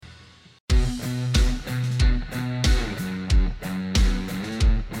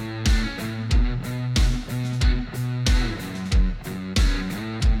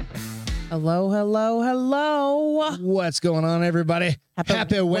Hello, hello, hello. What's going on, everybody?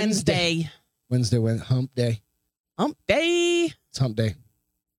 Happy Wednesday. Hump day. Hump day. It's hump day.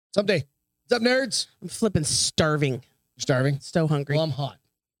 It's hump day. What's up, nerds? I'm flipping starving. You're starving? So hungry. Well, I'm hot.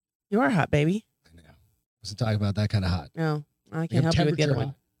 You are hot, baby. I know. I wasn't talking about that kind of hot. No, I can't help you with the other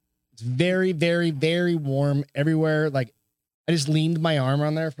one. It's very, very, very warm everywhere. Like, I just leaned my arm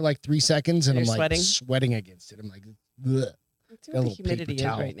on there for like 3 seconds, and I'm like sweating against it. I'm like, ugh. Let's see what the humidity is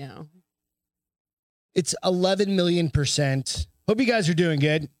right now. It's 11 million%. Hope you guys are doing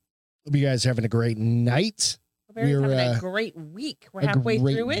good. Hope you guys are having a great night. We're having a great week. We're halfway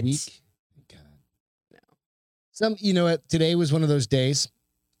through it. God. No. You know what? Today was one of those days.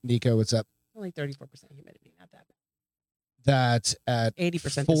 Nico, what's up? Only 34% humidity. Not that bad. That at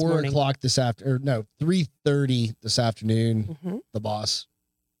 80% 4 o'clock this afternoon, no, 3:30 this afternoon, the boss,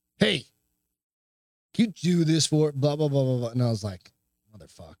 hey, can you do this for blah, blah, blah, blah, blah. And I was like,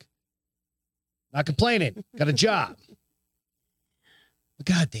 motherfucker. Not complaining. Got a job. But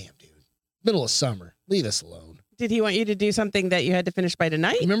goddamn, dude. Middle of summer. Leave us alone. Did he want you to do something that you had to finish by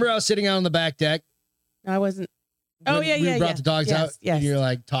tonight? Remember I was sitting out on the back deck? I wasn't. Oh, yeah. We brought the dogs out. Yes. And you're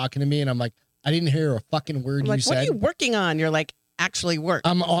like talking to me, and I'm like, I didn't hear a fucking word you said. What are you working on? You're like, actually work.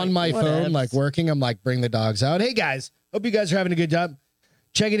 I'm on my phone, like working. I'm like, bring the dogs out. Hey, guys. Hope you guys are having a good job.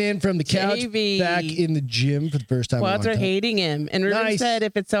 Checking in from the couch, back in the gym for the first time. Quads are hating him. And Ruben said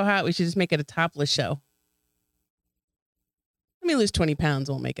if it's so hot, we should just make it a topless show. Let me lose 20 pounds.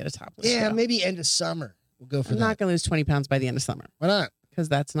 We'll make it a topless show. Yeah, maybe end of summer. We'll go for that. I'm not going to lose 20 pounds by the end of summer. Why not? Because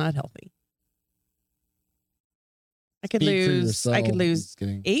that's not healthy. I could lose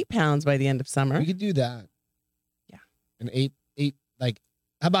 8 pounds by the end of summer. We could do that. Yeah. And eight, like,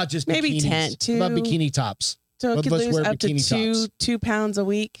 how about just maybe bikinis? 10? How about bikini tops? So it could lose up to 2 pounds a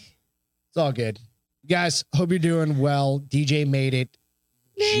week. It's all good. Guys, hope you're doing well. DJ made it.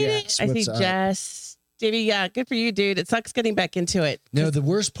 I see Jess. JB, yeah, good for you, dude. It sucks getting back into it. No, the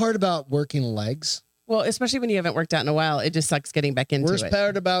worst part about working legs. Well, especially when you haven't worked out in a while, it just sucks getting back into it. Worst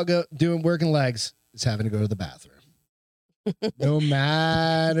part about working legs is having to go to the bathroom. No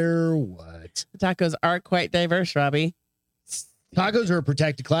matter what. The tacos are quite diverse, Robbie. Tacos are a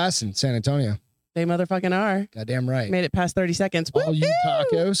protected class in San Antonio. They motherfucking are. Goddamn right. Made it past 30 seconds. All Woo-hoo! You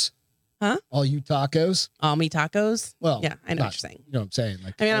tacos. Huh? All you tacos. All me tacos. Well, yeah, I know what you're saying. You know what I'm saying?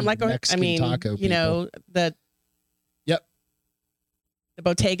 Like, I mean, I'm like, Mexican taco you know, the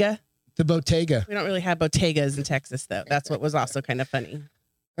Bottega. The Bottega. We don't really have Bottegas in Texas, though. That's what was also kind of funny.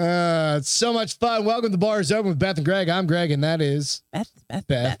 It's so much fun. Welcome to The Bar is Open with Beth and Greg. I'm Greg, and that is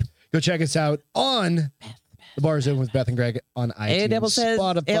Beth. Go check us out on The Bar is Open with Beth and Greg on iTunes,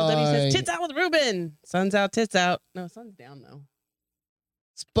 Spotify. AW says, tits out with Ruben. Sun's out, tits out. No, sun's down, though.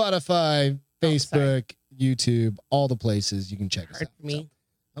 Spotify, Facebook, YouTube, all the places you can check us out. For me.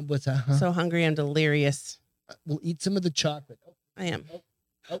 So, what's that? Huh? So hungry, I'm delirious. We'll eat some of the chocolate. I am.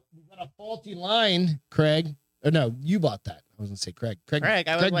 Oh, we got a faulty line, Craig. Or no, you bought that. I was going to say Craig. Craig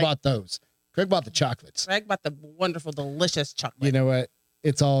bought those. Craig bought the chocolates. Craig bought the wonderful, delicious chocolate. You know what?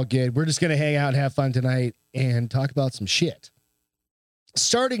 It's all good. We're just going to hang out and have fun tonight and talk about some shit.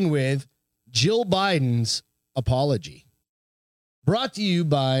 Starting with Jill Biden's apology. Brought to you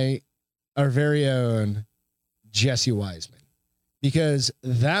by our very own Jesse Wiseman. Because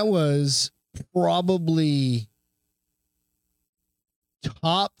that was probably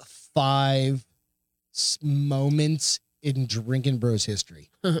top 5 moments in Drinkin' Bros history.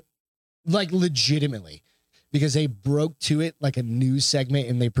 Like legitimately. Because they broke to it like a news segment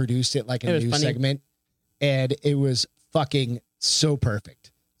and they produced it like a news segment. And it was fucking so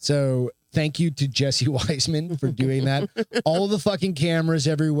perfect. So thank you to Jesse Wiseman for doing that. All the fucking cameras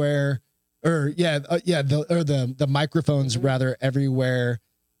everywhere. The microphones rather everywhere.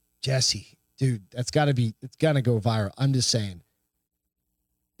 Jesse, dude, it's gotta go viral. I'm just saying.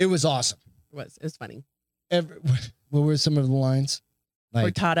 It was awesome. It was funny. What were some of the lines?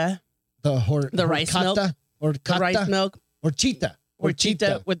 Like horchata. The rice milk. The rice milk.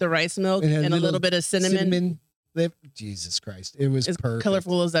 Horchata with the rice milk and a little bit of cinnamon. Jesus Christ. It was perfect.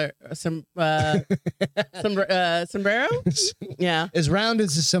 Colorful as a sombrero? Yeah. As round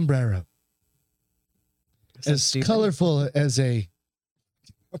as a sombrero. As colorful as a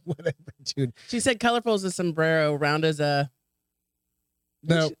whatever, dude. She said colorful as a sombrero, round as a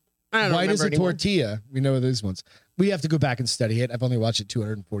no. I don't know. White as a tortilla. We know those ones. We have to go back and study it. I've only watched it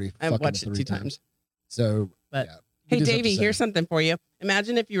 240. I've watched it 2 times. So, but yeah. Hey, Davey, here's something for you.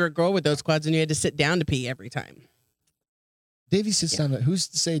 Imagine if you were a girl with those quads and you had to sit down to pee every time. Davey sits down. Who's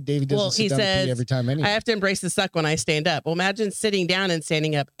to say Davey doesn't sit down to pee every time anyway? I have to embrace the suck when I stand up. Well, imagine sitting down and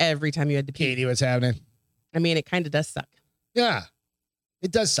standing up every time you had to pee. Katie, what's happening? I mean, it kind of does suck. Yeah,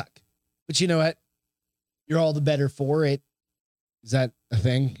 it does suck. But you know what? You're all the better for it. Is that a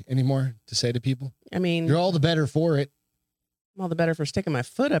thing anymore to say to people? I mean, you're all the better for it. I'm all the better for sticking my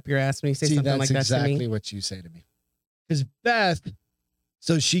foot up your ass when you say something that's like that to me. exactly what you say to me. Because Beth,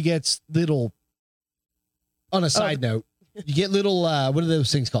 so she gets little, on a side note, you get little, what are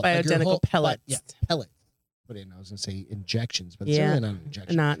those things called? Bioidentical pellets. Yeah, pellets. Put in, I was going to say injections, but Yeah. it's really not an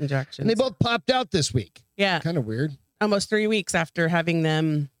injection. Not injections. And they both popped out this week. Yeah. Kind of weird. Almost 3 weeks after having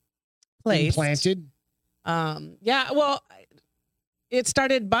them placed. Implanted. Yeah, well, it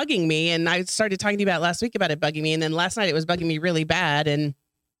started bugging me, and I started talking to you about last week about it bugging me, and then last night it was bugging me really bad, and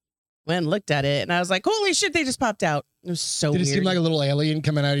went and looked at it, and I was like, holy shit, they just popped out. It was so Did weird. it seem like a little alien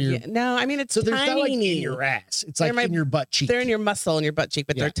coming out of your... Yeah, no, I mean, it's So tiny. there's not like in your ass. It's like in your butt cheek. They're in your muscle in your butt cheek,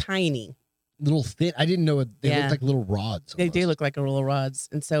 but Yeah. they're tiny. Little thin. I didn't know they Yeah. looked like little rods. They do almost. look like a roll of rods.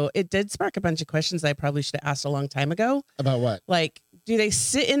 And so it did spark a bunch of questions I probably should have asked a long time ago. About what? Like, do they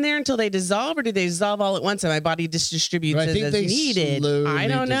sit in there until they dissolve, or do they dissolve all at once and my body just distributes I it think as they needed? slowly I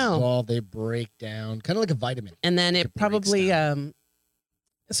don't know. dissolve, they break down, kind of like a vitamin. And then It it breaks probably, down.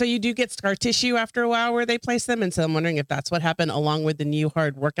 so you do get scar tissue after a while where they place them. And so I'm wondering if that's what happened along with the new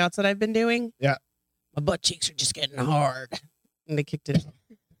hard workouts that I've been doing. Yeah. My butt cheeks are just getting hard. And they kicked it out.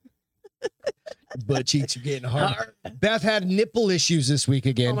 Butt cheeks are getting hard. Beth had nipple issues this week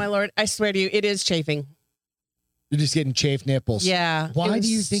again. Oh, my Lord. I swear to you, it is chafing. You're just getting chafed nipples. Yeah. Why do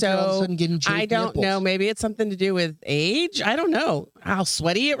you think you're all of a sudden getting chafed I don't nipples? know. Maybe it's something to do with age. I don't know how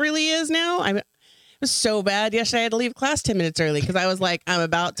sweaty it really is now. It was so bad yesterday. I had to leave class 10 minutes early because I was like, I'm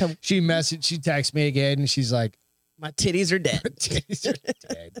about to. She texted me again and she's like, My titties are dead. titties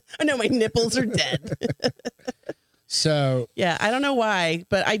are dead. I know my nipples are dead. So Yeah, I don't know why,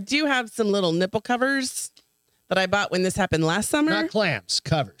 but I do have some little nipple covers that I bought when this happened last summer. not clamps,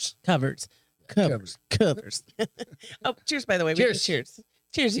 covers. Covers. Oh, cheers, by the way. Cheers.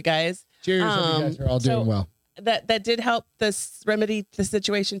 Cheers, you guys. Cheers. Hope you guys are all doing well. That did help this remedy the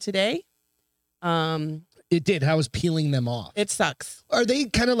situation today. It did. How was peeling them off? It sucks. Are they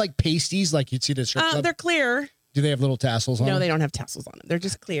kind of like pasties like you'd see the strip club? They're clear. Do they have little tassels on No, them? they don't have tassels on them. They're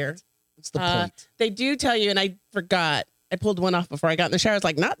just clear. What's the point? They do tell you, and I forgot. I pulled one off before I got in the shower. I was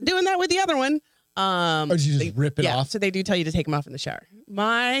like, not doing that with the other one. Or did you just rip it off? So they do tell you to take them off in the shower.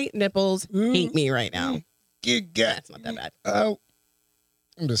 My nipples hate me right now. That's not that bad. Oh,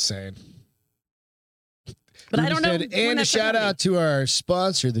 I'm just saying. But I don't know. And a shout out to our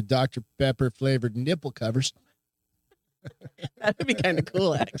sponsor, the Dr. Pepper flavored nipple covers. That would be kind of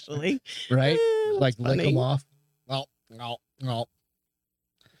cool, actually. Right? Like funny. lick them off. No.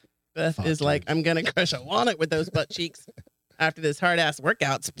 Beth Fuck, is dude. like, I'm gonna crush a walnut with those butt cheeks after this hard ass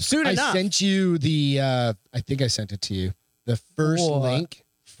workout soon I enough. sent you I think I sent it to you. The first What? link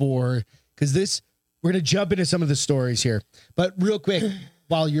because we're going to jump into some of the stories here. But real quick,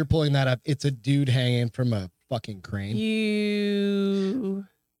 while you're pulling that up, it's a dude hanging from a fucking crane. You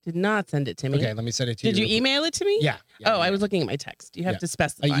did not send it to me. Okay, let me send it to you. Did you real quick. email it to me? Yeah. I was looking at my text. You have Yeah. to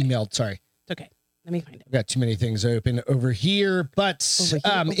specify. I emailed, sorry. It's okay. Let me find it. I've got too many things open over here. But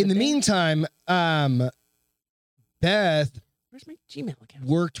Over in the there? meantime, Beth Where's my Gmail account?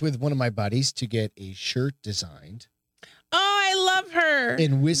 worked with one of my buddies to get a shirt designed. Oh, I love her.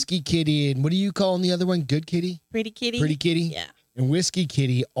 And Whiskey Kitty, and what are you calling the other one? Good Kitty? Pretty Kitty. Pretty Kitty? Yeah. And Whiskey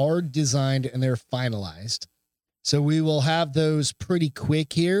Kitty are designed and they're finalized. So we will have those pretty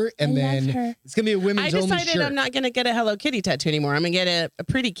quick here. And I then love her. it's going to be a I women's only decided shirt I'm not going to get a Hello Kitty tattoo anymore. I'm going to get a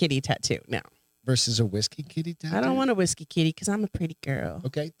Pretty Kitty tattoo now. versus a Whiskey Kitty tattoo. I don't want a Whiskey Kitty because I'm a pretty girl.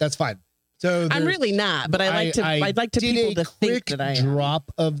 Okay, that's fine. So I'm really not, but I'd like to did people a to think quick that I am.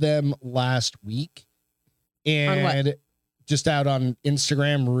 drop of them last week. And just out on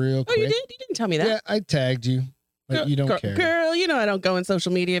Instagram real Oh, quick. you did? You didn't tell me that. Yeah, I tagged you, but you don't care. Girl, you know I don't go on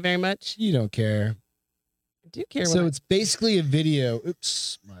social media very much. You don't care. I do care. So it's basically a video.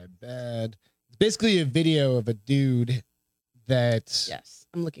 Oops, my bad. It's basically a video of a dude that. Yes,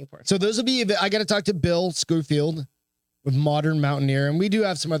 I'm looking for it. So those will be. I got to talk to Bill Schofield with Modern Mountaineer, and we do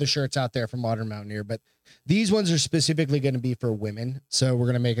have some other shirts out there from Modern Mountaineer, but these ones are specifically going to be for women. So we're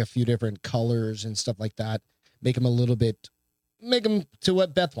going to make a few different colors and stuff like that. Make them to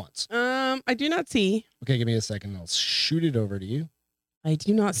what Beth wants. I do not see. Okay, give me a second. I'll shoot it over to you. I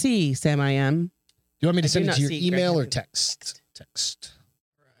do not see Sam I am. Do you want me to I send do it not to your see email Greg or text? Text.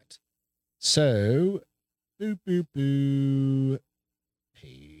 Right. So, boop, boop, boop.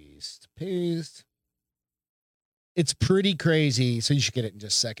 Paste. It's pretty crazy. So you should get it in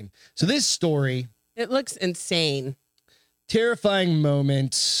just a second. So this story, It looks insane. terrifying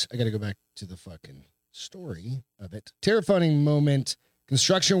moment. I got to go back to the fucking story of it. Terrifying moment.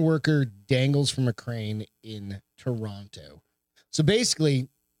 Construction worker dangles from a crane in Toronto. So basically,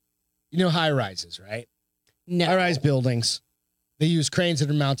 You know high rises, right? No. High rise buildings. They use cranes that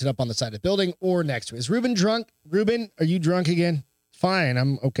are mounted up on the side of the building or next to it. Is Ruben drunk? Ruben, are you drunk again? Fine,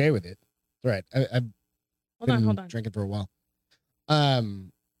 I'm okay with it. All right, I've Hold on. drinking for a while.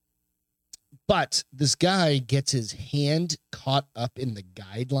 But this guy gets his hand caught up in the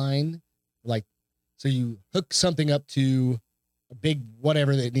guideline, like, so you hook something up to a big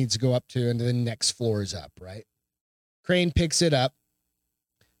whatever that it needs to go up to, and the next floor is up, right? Crane picks it up.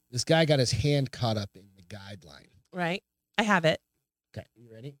 This guy got his hand caught up in the guideline. Right. I have it. Okay, you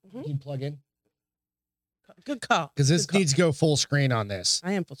ready? Mm-hmm. You can plug in. Good call. Because this needs to go full screen on this.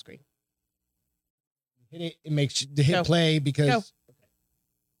 I am full screen. Hit it. It makes you hit Go. play because Go. Okay.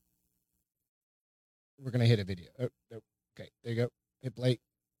 We're gonna hit a video. Oh, no. Okay, there you go. Hit play.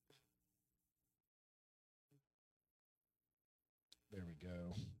 There we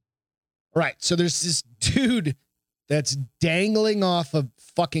go. All right, so there's this dude that's dangling off a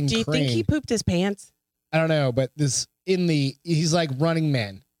fucking Do you crane. think he pooped his pants? I don't know, but he's like Running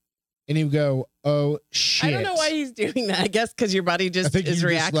Man, and he would go, "Oh shit!" I don't know why he's doing that. I guess because your body I just think is he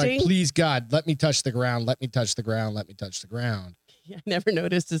was reacting. just like, please God, let me touch the ground. Let me touch the ground. Let me touch the ground. I never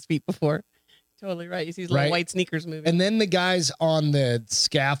noticed his feet before. Totally right. You see his little Right. white sneakers moving. And then the guys on the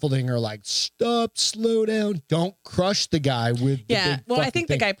scaffolding are like, stop, slow down. Don't crush the guy with the yeah. big Well, I fucking think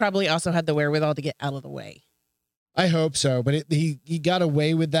thing. the guy probably also had the wherewithal to get out of the way. I hope so. But he got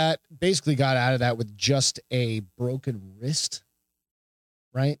away with that. Basically got out of that with just a broken wrist.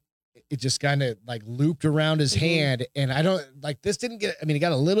 Right? It just kind of like looped around his hand. And I don't like this didn't get, I mean, it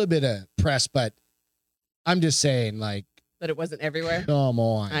got a little bit of press, but I'm just saying, like, But it wasn't everywhere. come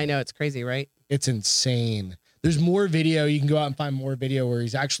on. I know. It's crazy, right? It's insane. There's more video. You can go out and find more video where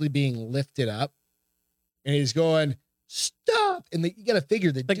he's actually being lifted up and he's going, stop. And you got to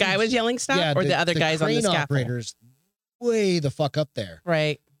figure that The guy was yelling stop, yeah, or the other guys on the crane scaffold. operator's way the fuck up there.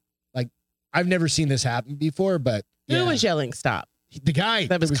 Right. I've never seen this happen before, but Who yeah. was yelling stop? The guy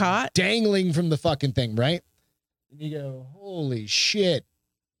that was caught? dangling from the fucking thing, right? And you go, holy shit.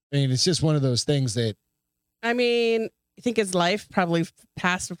 I mean, it's just one of those things that I mean, I think his life probably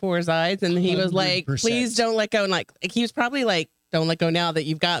passed before his eyes, and he was like, 100%. please don't let go. And like he was probably like, don't let go now that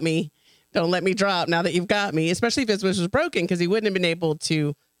you've got me. Don't let me drop now that you've got me, especially if his wrist was broken, because he wouldn't have been able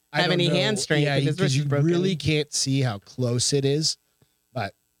to I have don't any know. hand strength Yeah, if his wrist you was broken. really can't see how close it is,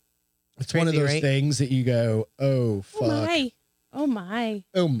 but it's one of Crazy, those right? things that you go, oh, fuck. Oh my. Oh my.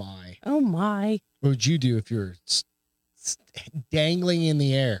 Oh, my. Oh my. What would you do if you're dangling in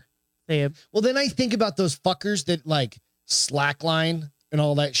the air? Babe. Well, then I think about those fuckers that like slackline and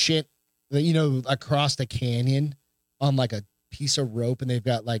all that shit that, you know, across the canyon on like a piece of rope, and they've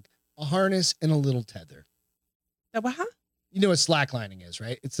got like a harness and a little tether. What? You know what slacklining is,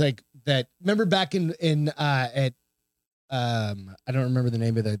 right? It's like that. Remember back at I don't remember the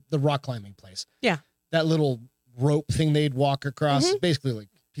name of the rock climbing place. Yeah. That little rope thing they'd walk across. Mhm. Basically like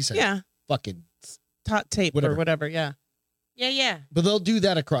a piece of fucking Taut tape Whatever. or whatever. Yeah. Yeah. but they'll do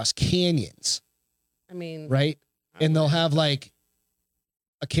that across canyons, I mean, right? And they'll have like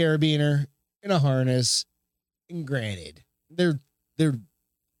a carabiner and a harness. And granted, they're they're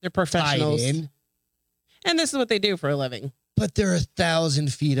tied professionals. in, And this is what they do for a living. but they're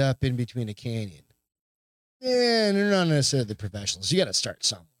 1,000 feet up in between a canyon. And they're not necessarily professionals. You got to start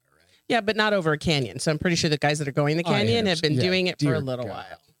somewhere, right? Yeah, but not over a canyon. So I'm pretty sure the guys that are going the canyon have been Yeah, doing it for dear a little God.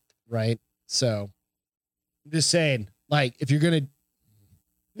 while. Right? So, I'm just saying, like, if you're going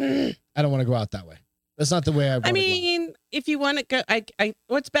to, I don't want to go out that way. That's not the way I want I to go. mean, if you want to go,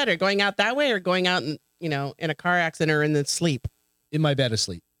 what's better, going out that way or going out in, in a car accident or in the sleep? In my bed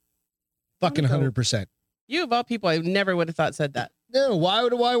asleep. Fucking go. 100%. You of all people, I never would have thought said that. No, why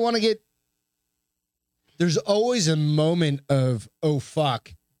do I want to get, there's always a moment of, oh,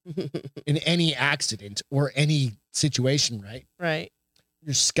 fuck, in any accident or any situation, right? Right.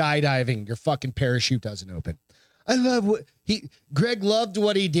 You're skydiving, your fucking parachute doesn't open. I love what Greg loved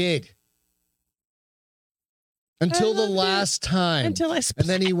what he did. Until the loved it. last time. Until I and splat.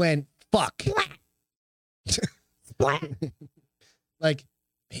 then he went, fuck. Splat. Like,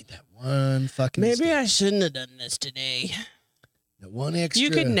 made that one fucking Maybe mistake. I shouldn't have done this today. The one extra.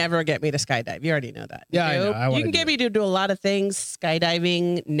 You could never get me to skydive. You already know that. Yeah, I know. Nope. I wanna You can do get me to do a lot of things.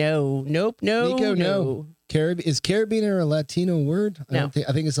 Skydiving, no. Nope, no, Nico, no. no. Is carabiner a Latino word? No.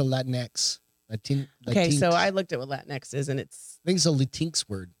 I think it's a Latinx. Okay, so Latinx. I looked at what Latinx is, and it's I think it's a Latinx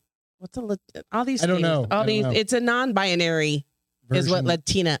word. what's all these. I don't things, know. I All don't these. know. It's a non-binary. Is what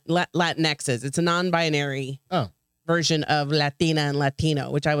Version- Latinx is. It's a non-binary Oh. version of Latina and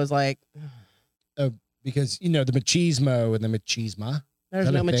Latino, which I was like, because, you know, the machismo and the machisma. there's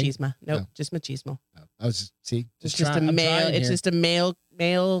that no a thing? machismo. Nope, No. just machismo. Oh, I was just, see, It's just a I'm male. trying It's here. just a male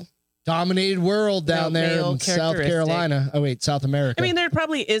dominated world down there male in South characteristic. Carolina. Oh wait, South America. I mean, there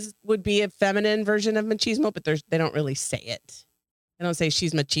probably would be a feminine version of machismo, but they don't really say it. They don't say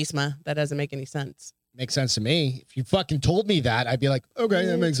she's machisma. That doesn't make any sense. Makes sense to me. If you fucking told me that, I'd be like, okay,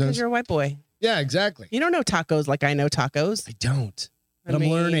 that makes sense. Because you're a white boy. Yeah, exactly. You don't know tacos like I know tacos. I don't. But I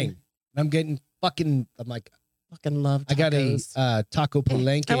mean, I'm learning. I'm getting fucking. I'm like, fucking love tacos. I got a taco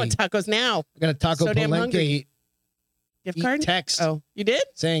palenque. I want tacos now. I got a taco So damn palenque hungry. Gift card? text. Oh, you did?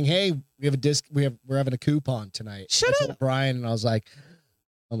 Saying, hey, we have a disc. We're having a coupon tonight. Shut I told Brian, and I was like,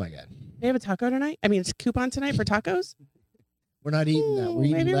 oh my god, They have a taco tonight? I mean, it's a coupon tonight for tacos? we're not eating that. We're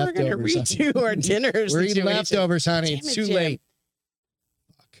eating Maybe we're going to leftovers. redo our dinners. We're eating leftovers, honey. Damn It's it, too Jim. late.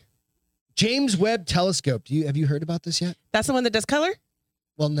 Fuck. James Webb Telescope. Have you heard about this yet? That's the one that does color?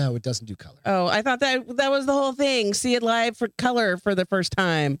 Well, no, it doesn't do color. Oh, I thought that was the whole thing. See it live for color for the first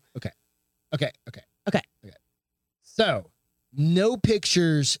time. Okay. So, no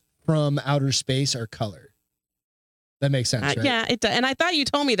pictures from outer space are colored. That makes sense, right? Yeah, it does. And I thought you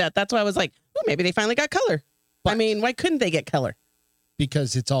told me that. That's why I was like, oh, maybe they finally got color. I But- mean, why couldn't they get color?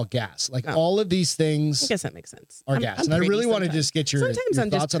 Because it's all gas. Like Oh. all of these I things guess that makes sense. are I'm- gas. I'm And I pretty really want to sometimes. just get your Sometimes I'm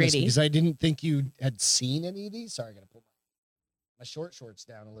just thoughts on this pretty. because I didn't think you had seen any of these. Sorry, I got to pull my short shorts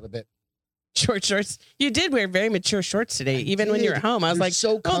down a little bit. Short shorts. You did wear very mature shorts today, even when you were at home. I was They're like,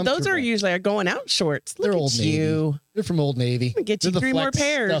 so oh, those comfortable. are usually our going out shorts. Look They're at Old Navy. you. They're from Old Navy. I'll get you They're the 3 more flex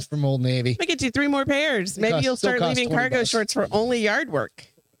pairs. Stuff from Old Navy. I'll get you 3 more pairs. It Maybe costs- you'll still start costs leaving 20 cargo bucks. shorts for only yard work.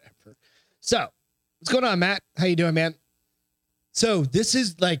 Whatever. So, what's going on, Matt? How you doing, man? So, this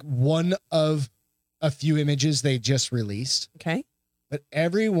is like one of a few images they just released, Okay. but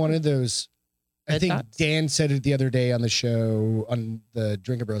every one of those, I Red think dots? Dan said it the other day on the show, on the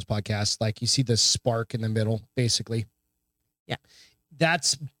Drinking Bros podcast, like you see the spark in the middle, basically. Yeah.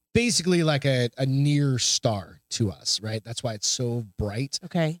 That's basically like a near star to us, right? That's why it's so bright.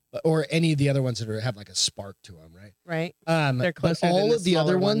 Okay. Or any of the other ones that have like a spark to them, right? Right. But They're closer than all the of the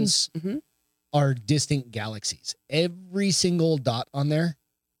other smaller ones Mhm. are distant galaxies. Every single dot on there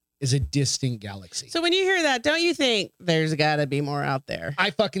is a distant galaxy. So when you hear that, don't you think there's got to be more out there? I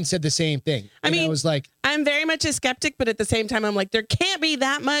fucking said the same thing. I And I mean, was like, I'm very much a skeptic, but at the same time, I'm like, there can't be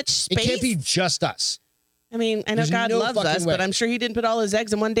that much space. it can't be just us. I mean, I know There's God no loves fucking us, way. but I'm sure he didn't put all his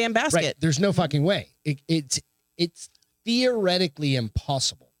eggs in one damn basket. Right. There's no fucking way. It's theoretically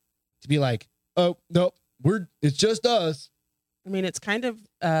impossible to be like, oh, no, it's just us. I mean, it's kind of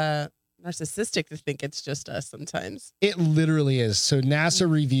narcissistic to think it's just us sometimes. It literally is. So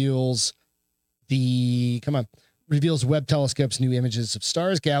NASA reveals reveals Webb telescope's new images of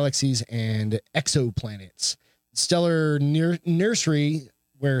stars, galaxies, and exoplanets. Stellar nursery,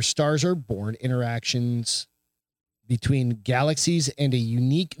 where stars are born, interactions between galaxies, and a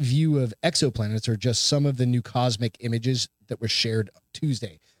unique view of exoplanets are just some of the new cosmic images that were shared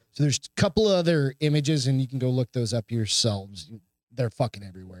Tuesday. So there's a couple of other images, and you can go look those up yourselves. They're fucking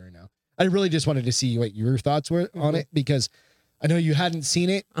everywhere now. I really just wanted to see what your thoughts were on it, because I know you hadn't seen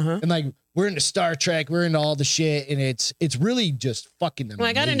it. Uh-huh. And like, we're into Star Trek, we're into all the shit, and it's really just fucking amazing. Well,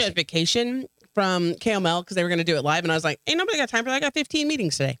 I got a notification from KML because they were going to do it live, and I was like, ain't nobody got time for that. I got 15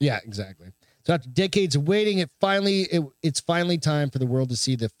 meetings today. Yeah, exactly. So after decades of waiting, it's finally time for the world to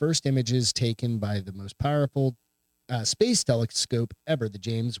see the first images taken by the most powerful space telescope ever, the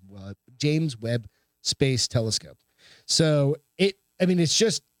James Webb Space Telescope. So it's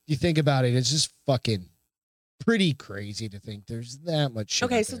just, you think about it, it's just fucking pretty crazy to think there's that much shit.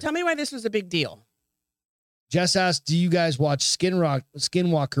 Okay, out so there. tell me why this was a big deal. Jess asked, do you guys watch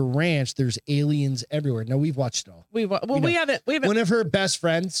Skinwalker Ranch? There's aliens everywhere. No, we've watched it all. We haven't. One of her best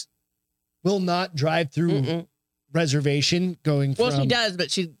friends will not drive through Mm-mm. reservation going from... Well, she does,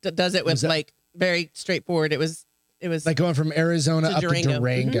 but she does it with Was that- like very straightforward. It was like going from Arizona To up Durango. to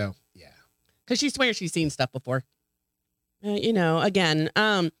Durango. Yeah. because she swears she's seen stuff before. Again,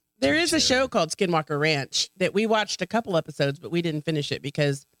 there is a show called Skinwalker Ranch that we watched a couple episodes, but we didn't finish it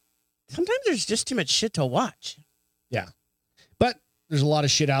because sometimes there's just too much shit to watch. But there's a lot of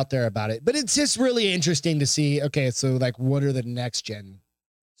shit out there about it. But it's just really interesting to see, okay, so like what are the next gen?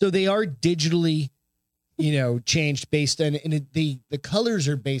 So they are digitally, changed based on, and the colors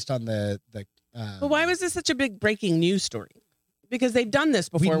are based on the But why was this such a big breaking news story? Because they've done this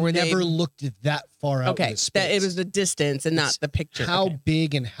before we where never looked at that far out okay, into space. that it was the distance and not It's the picture. how Okay.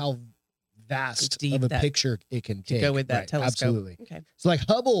 big and how vast Deep of a that- picture it can to take. go with that Right, telescope. Absolutely. Okay. So like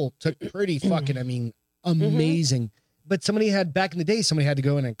Hubble took pretty fucking, amazing. But somebody had to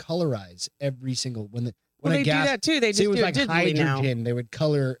go in and colorize every single when Well, they do that too. They say just it was do like it digitally now. hydrogen, they would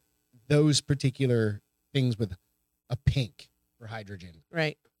color those particular things with a pink for hydrogen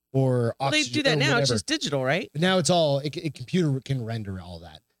Right. or Well, they oxygen. do that or now. It's whatever. just digital, right? But now it's all a computer can render all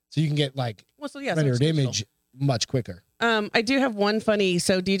that. So you can get like Well, so yeah, so rendered it's digital. image much quicker. I do have one funny.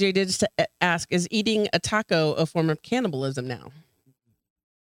 So DJ did ask, is eating a taco a form of cannibalism now?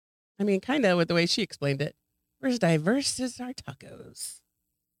 I mean, kind of with the way she explained it. We're as diverse as our tacos.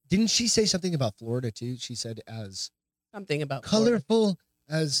 Didn't she say something about Florida too? She said as Something about Florida. colorful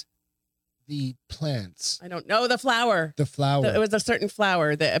as the plants. I don't know the flower. The flower. It was a certain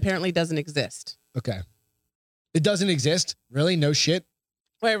flower that apparently doesn't exist. Okay. It doesn't exist? Really? No shit?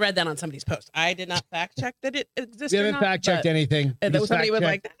 Well, I read that on somebody's post. I did not fact check that it exists. We haven't fact checked anything. And Just somebody was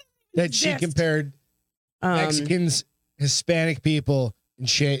like, that she exist. compared Mexicans, Hispanic people in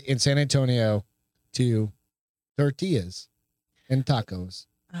San Antonio to tortillas and tacos.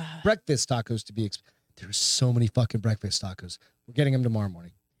 Breakfast tacos to be there's so many fucking breakfast tacos. We're getting them tomorrow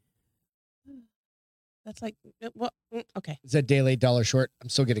morning. That's like, well, okay. Is that day late, dollar short? I'm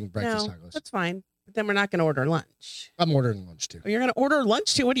still getting breakfast No, tacos. that's fine. But then we're not going to order lunch. I'm ordering lunch too. Oh, you're going to order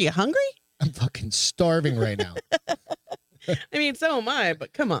lunch too? What are you, hungry? I'm fucking starving right now. I mean, so am I,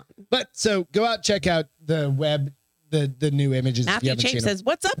 but come on. But so go out, check out the web, the new images. if you Matthew haven't Chape seen them. says,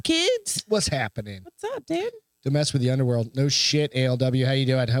 what's up, kids? What's happening? What's up, dude? Don't mess with the underworld. No shit, ALW. How you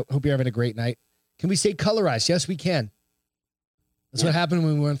doing? Hope you're having a great night. Can we stay colorized? Yes, we can. That's what happened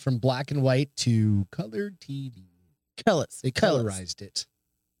when we went from black and white to colored TV. Colors. They colorized it.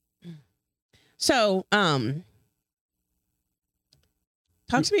 So,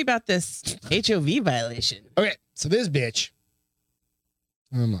 talk to me about this HOV violation. Okay, so this bitch.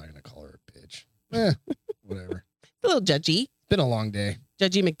 I'm not gonna call her a bitch. Whatever. A little judgy. Been a long day.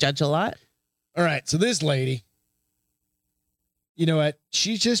 Judgy McJudge a lot. All right, so this lady, you know what?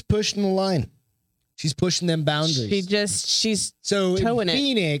 She's just pushing the line. She's pushing them boundaries. She's So in towing it.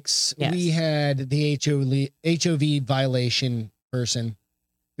 Phoenix, Yes. we had the HOV violation person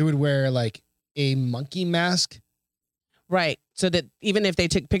who would wear like a monkey mask. right. So that even if they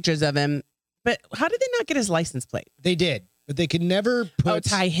took pictures of him, but how did they not get his license plate? They did, but they could never put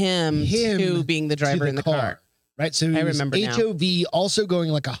Tie him to being the driver to in the car. Right. So it was remember now. HOV also going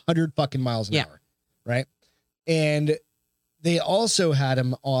like 100 fucking miles an hour. Right. And they also had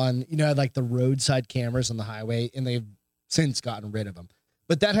him on, had like the roadside cameras on the highway, and they've since gotten rid of them.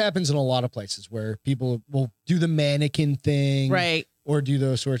 But that happens in a lot of places where people will do the mannequin thing. Right. Or do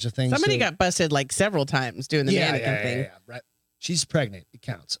those sorts of things. Somebody got busted like several times doing the mannequin thing. Yeah, right. She's pregnant. It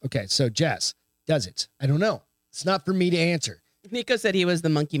counts. Okay. So Jess, does it? I don't know. It's not for me to answer. Nico said he was the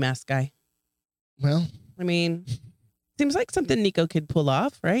monkey mask guy. Well, I mean, seems like something Nico could pull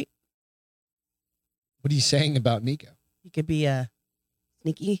off, right? what are you saying about Nico? He could be a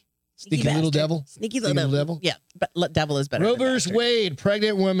sneaky Little bastard. devil? Sneaky Sneaky little little devil? Yeah, but devil is better. Roe than versus bastard. Wade,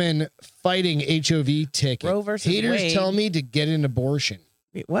 pregnant woman fighting HOV ticket. Roe versus Haters Wade. tell me to get an abortion.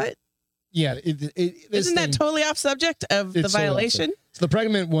 Wait, what? Yeah. Isn't that totally off subject of the It's totally off violation? So the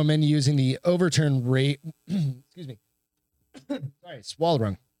pregnant woman using the overturn rate, excuse me. Sorry, swallow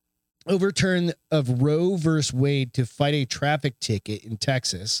wrong. Overturn of Roe versus Wade to fight a traffic ticket in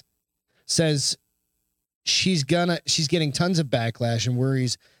Texas says she's getting tons of backlash and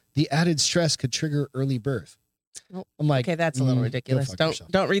worries the added stress could trigger early birth. Oh, I'm like, Okay, that's a little go ridiculous. fuck Don't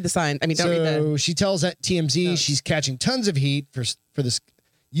yourself. don't read the sign. I mean, don't read the. So she tells that TMZ No. she's catching tons of heat for this,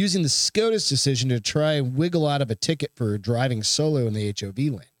 using the SCOTUS decision to try and wiggle out of a ticket for driving solo in the HOV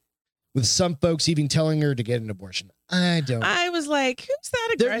lane, with some folks even telling her to get an abortion. I was like, who's that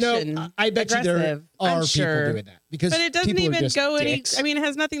aggression? I bet you there Aggressive. are I'm people sure. doing that because But it doesn't people are even just go any. dicks. I mean, it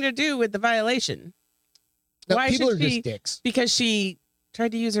has nothing to do with the violation. No, why people should are she- just dicks. Because she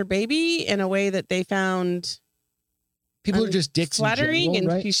tried to use her baby in a way that they found People are just dicks in flattering, general, and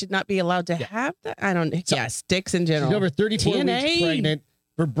right? she should not be allowed to have that. I don't. So- Yes, dicks in general. She's over 34 TNA. weeks pregnant.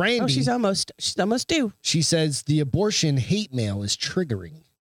 For Brandy, Oh, she's almost due. she says the abortion hate mail is triggering.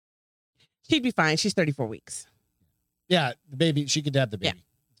 She'd be fine. She's 34 weeks. Yeah, the baby. She could have the baby. Yeah.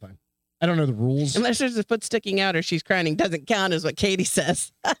 It's fine. I don't know the rules. Unless there's a foot sticking out or she's crying, doesn't count, is what Katie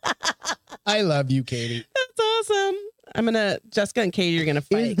says. I love you, Katie. That's awesome. Jessica and Katie are gonna Is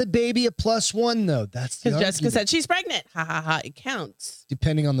fight. the baby a +1 though? That's the Because Jessica argument. said she's pregnant. Ha ha ha. It counts.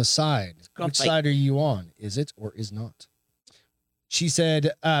 Depending on the side. Girl Which fight. side are you on? Is it or is not? She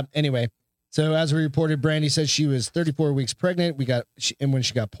said, anyway, so as we reported, Brandy said she was 34 weeks pregnant. And when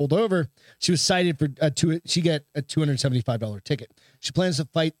she got pulled over, she was cited for she got a $275 ticket. She plans to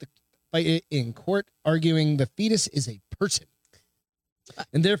fight it in court, arguing the fetus is a person.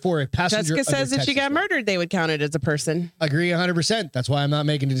 And therefore a passenger. Jessica says under if she Texas got law. murdered, they would count it as a person. Agree 100%. That's why I'm not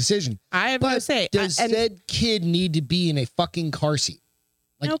making a decision. I have to But say, does said kid need to be in a fucking car seat?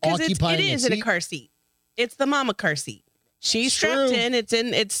 Like no, because it occupying is a in a seat? car seat. It's the mama car seat. She's It's strapped true. in. It's You're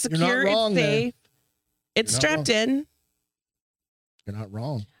not secure. wrong It's there. safe. It's You're not strapped in. You're not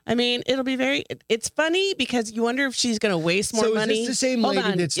wrong. I mean, it'll be it's funny because you wonder if she's going to waste more money. So is this the same Hold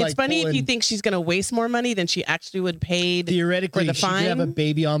lady on. that's It's funny if you think she's going to waste more money than she actually would pay theoretically for the she could have a fine?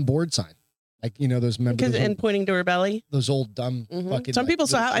 baby on board sign. Like, those members. And pointing to her belly. Those old dumb fucking. Some people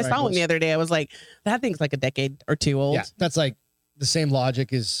saw. I saw one the other day. I was like, that thing's like a decade or two old. Yeah, that's like the same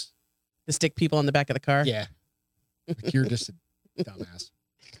logic as To stick people in the back of the car. yeah. Like you're just a dumbass.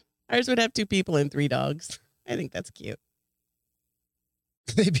 Ours would have 2 people and 3 dogs. I think that's cute.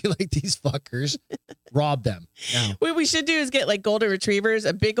 They'd be like, these fuckers, rob them. No. What we should do is get like golden retrievers,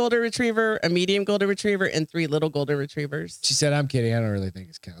 a big golden retriever, a medium golden retriever, and 3 little golden retrievers. She said, I'm kidding. I don't really think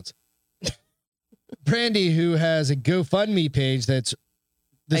this counts. Brandy, who has a GoFundMe page this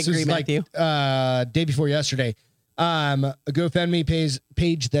agree, is like Matthew. Day before yesterday. A GoFundMe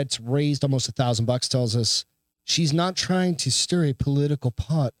page that's raised almost $1,000 tells us she's not trying to stir a political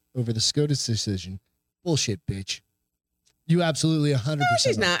pot over the SCOTUS decision. Bullshit, bitch. You absolutely 100%. No,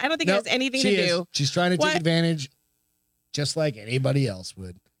 she's not. I don't think it has anything to do. She's trying to take advantage just like anybody else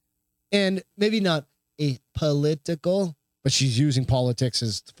would. And maybe not a political, but she's using politics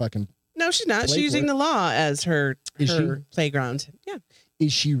as the fucking. No, she's not. She's using the law as her playground. Yeah.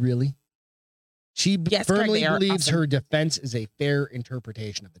 Is she really? She firmly believes awesome. her defense is a fair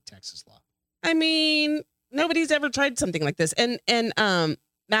interpretation of the Texas law. I mean, nobody's ever tried something like this. And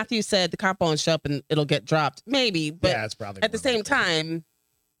Matthew said the cop won't show up and it'll get dropped. Maybe, but yeah, it's probably at the same time,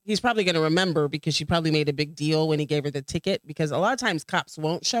 he's probably going to remember because she probably made a big deal when he gave her the ticket, because a lot of times cops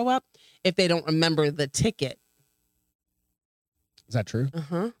won't show up if they don't remember the ticket. Is that true?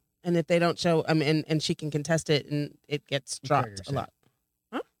 Uh-huh. And if they don't show, and she can contest it and it gets dropped a lot.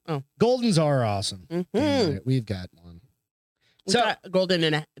 Huh? Oh. Goldens are awesome. Mm-hmm. We've got one. We got golden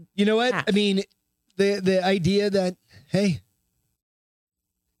and you know what? half. I mean, the idea that, hey,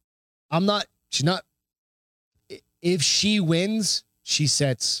 she's not, if she wins, she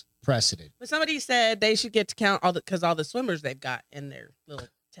sets precedent. But somebody said they should get to count all the swimmers they've got in their little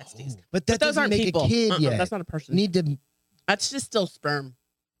testes. But that those doesn't aren't make people. a kid yet. That's not a person. Need to. That's just still sperm.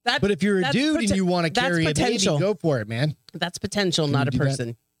 But if you're a dude and you want to carry a baby, go for it, man. That's potential, not a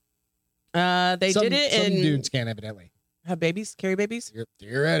person. They did it, some and dudes can evidently have babies, carry babies.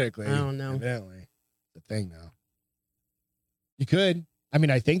 Theoretically, I don't know. Evidently, the thing now. You could. I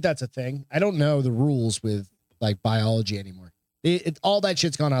mean, I think that's a thing. I don't know the rules with like biology anymore. All that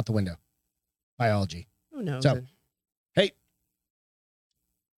shit's gone out the window. Biology. Who knows? So, hey,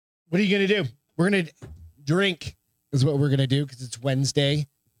 what are you gonna do? We're gonna drink. Is what we're gonna do because it's Wednesday.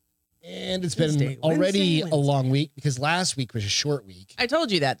 And it's been already a long week because last week was a short week. I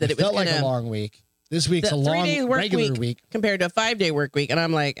told you that it felt like a long week. This week's a long regular week compared to a 5-day work week. And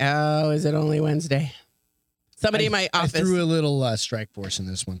I'm like, oh, is it only Wednesday? Somebody in my office. I threw a little strike force in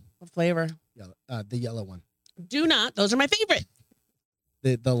this one. What flavor? The yellow one. Do not. Those are my favorite.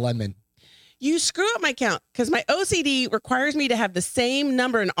 The lemon. You screw up my count because my OCD requires me to have the same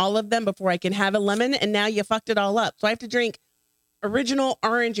number in all of them before I can have a lemon. And now you fucked it all up. So I have to drink original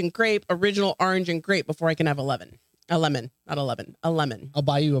orange and grape before I can have a lemon. A lemon. I'll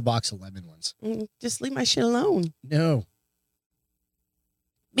buy you a box of lemon ones. Just leave my shit alone. No.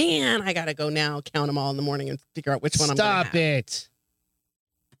 Man, I gotta go now, count them all in the morning and figure out which one I'm gonna have. Stop it.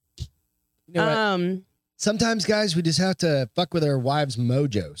 You know what? Sometimes, guys, we just have to fuck with our wives'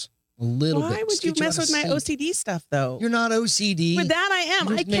 mojos a little bit. Why would you mess with my OCD stuff, though? You're not OCD. With that, I am.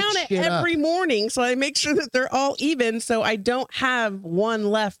 I count it every morning, so I make sure that they're all even, so I don't have one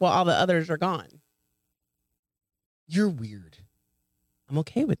left while all the others are gone. You're weird. I'm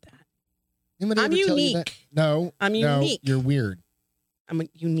okay with that. Anybody I'm ever tell you that? unique. No, I'm unique. You're weird. I'm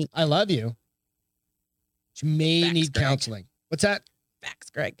unique. I love you. You may need counseling. What's that?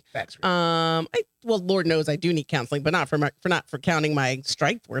 Facts, Greg. Facts. Well, Lord knows I do need counseling, but not for counting my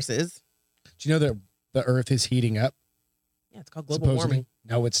strike forces. Do you know that the Earth is heating up? Yeah, it's called global warming.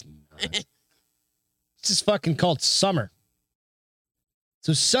 No, it's not. It's just fucking called summer.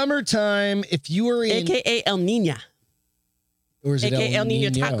 So summertime, if you are in AKA El Nino. Or is it AKA El Nino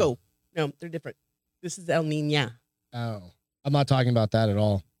Taco? No, they're different. This is El Nino. Oh, I'm not talking about that at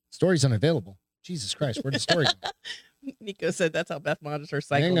all. Story's unavailable. Jesus Christ, where'd the story go? Nico said that's how Beth monitors her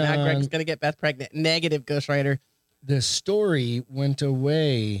cycle. Now Greg's going to get Beth pregnant. Negative, Ghostwriter. The story went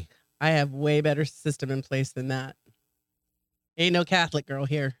away. I have way better system in place than that. Ain't no Catholic girl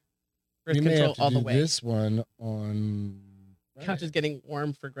here. Birth You may control have to all the do way. This one on... Couch is getting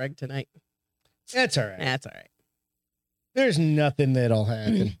warm for Greg tonight. That's all right. That's all right. There's nothing that'll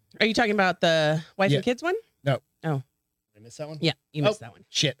happen. Are you talking about the wife and kids one? No. Oh. Did I miss that one? Yeah, you missed that one.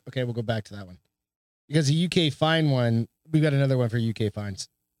 Shit. Okay, we'll go back to that one. Because the UK fine one, we've got another one for UK fines.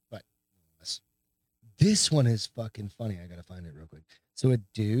 But this one is fucking funny. I got to find it real quick. So a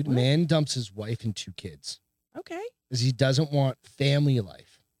dude, What? man dumps his wife and 2 kids Okay. because he doesn't want family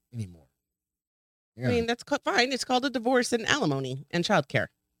life anymore. Yeah. I mean, that's fine. It's called a divorce and alimony and childcare.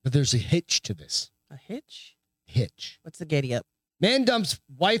 But there's a hitch to this. A hitch? Hitch. What's the giddy up? Man dumps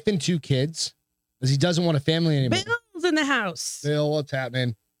wife and 2 kids because he doesn't want a family anymore. Bill's in the house. Bill, what's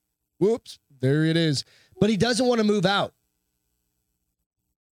happening? Whoops, there it is. But he doesn't want to move out.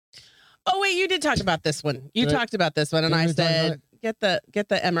 Oh, wait, you did talk about this one. You Right. talked about this one, and I Didn't we talk about said, get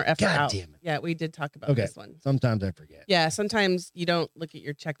the M or F God out. damn it. Yeah, we did talk about Okay. this one. Sometimes I forget. Yeah, sometimes you don't look at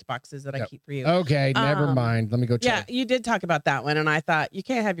your checked boxes that I Yep. keep for you. Okay, never Um, mind. Let me go Yeah, check. you did talk about that one, and I thought you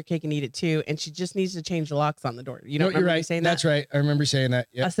can't have your cake and eat it too. And she just needs to change the locks on the door. You No, don't you're remember me right. saying That's that? right. I remember saying that.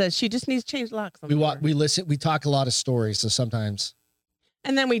 I Yeah. said she just needs to change the locks on We the door. we listen. We talk a lot of stories, so sometimes.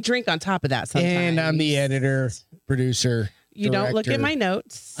 And then we drink on top of that sometimes. And I'm the editor, producer. You don't look at director. my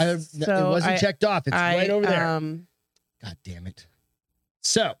notes. It wasn't checked off. It's right over there. God damn it.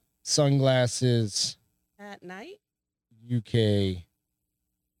 So sunglasses, At night? UK.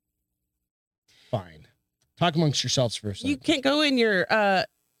 Fine. Talk amongst yourselves for a second. You can't go in your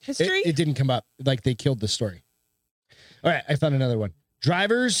history? It didn't come up. Like they killed the story. All right, I found another one.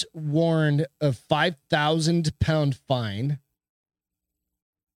 Drivers warned of £5,000 fine,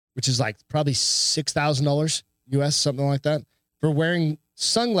 which is like probably $6,000 US, something like that, for wearing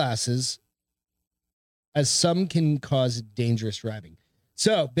sunglasses, as some can cause dangerous driving.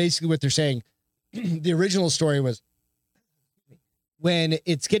 So basically, what they're saying, the original story was when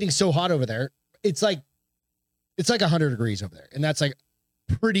it's getting so hot over there, it's like 100 degrees over there, and that's like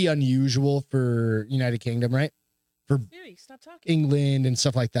pretty unusual for United Kingdom, right? For Siri, stop talking. England and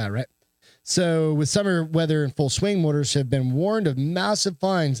stuff like that, right? So with summer weather in full swing, motorists have been warned of massive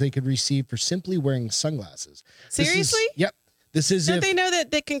fines they could receive for simply wearing sunglasses. Seriously? Yep. This is Don't if they know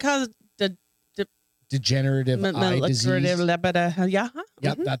that they can cause degenerative eye disease. Yeah.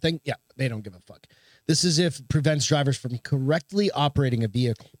 Yep, that thing. Yeah, they don't give a fuck. This is if prevents drivers from correctly operating a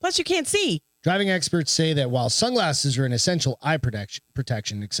vehicle. Plus, you can't see. Driving experts say that while sunglasses are an essential eye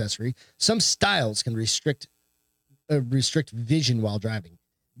protection accessory, some styles can restrict vision while driving.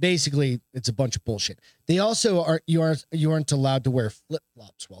 Basically, it's a bunch of bullshit. They also you aren't allowed to wear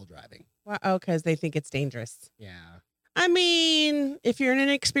flip-flops while driving. Well, oh, because they think it's dangerous. Yeah. I mean, if you're an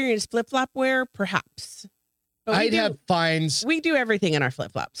inexperienced flip-flop wearer, perhaps. But I'd have fines. We do everything in our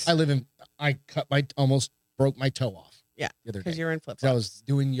flip-flops. I almost broke my toe off. Yeah, the other because day. you're in I flip-flops. was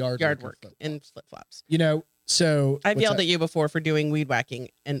doing yard work in flip-flops. You know, so I've what's yelled that? at you before for doing weed whacking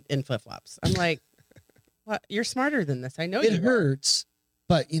in flip-flops. I'm like, what? You're smarter than this. I know It you are. hurts,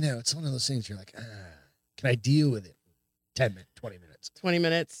 but it's one of those things you're like, can I deal with it? 10 minutes, 20 minutes. 20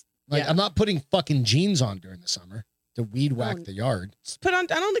 minutes. Like, Yeah. I'm not putting fucking jeans on during the summer to weed whack Oh. the yard. Just put on.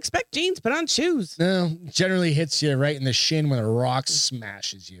 I don't expect jeans. Put on shoes. No, generally hits you right in the shin when a rock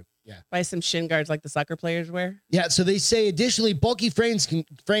smashes you. Yeah. Buy some shin guards like the soccer players wear. Yeah. So they say additionally, bulky frames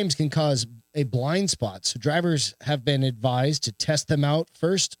can cause a blind spot. So drivers have been advised to test them out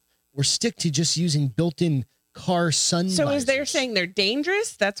first or stick to just using built-in car sun So is they're visors. saying they're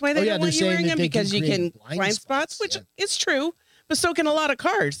dangerous? That's why they Oh, yeah, don't want they're you wearing saying that them they can because you create can blind spots, which yeah. is true. But so can a lot of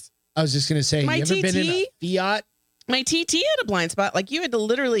cars. I was just going to say, My you ever been in a Fiat My TT had a blind spot. Like you had to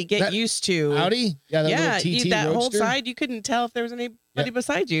literally get That used to. Audi? Yeah, that Yeah, little TT that whole Roadster. side, you couldn't tell if there was anybody Yeah.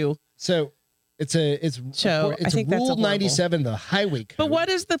 beside you. So it's I think that's Rule horrible. 97, the highway code. But what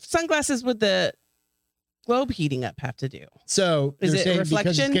does the sunglasses with the globe heating up have to do? So Is they're it saying because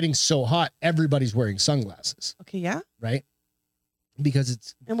reflection? it's getting so hot, everybody's wearing sunglasses, Okay, yeah. right? Because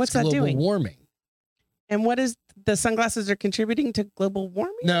it's And what's it's that global doing? warming. And what is the sunglasses are contributing to global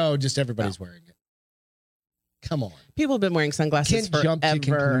warming? No, just everybody's wearing it. Come on. People have been wearing sunglasses Can't jump to forever.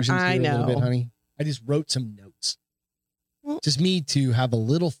 conclusions I here a know. little bit, honey. I just wrote some notes. Well- Just me to have a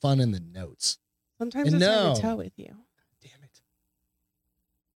little fun in the notes. Sometimes And it's hard no. to tell with you. Damn it.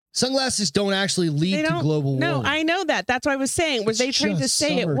 Sunglasses don't actually lead They to don't- global No, warming. I know that. That's what I was saying. Was It's they trying to just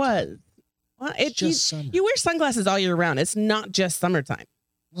say it summertime. was? Well, It's you, just summer. you wear sunglasses all year round. It's not just summertime.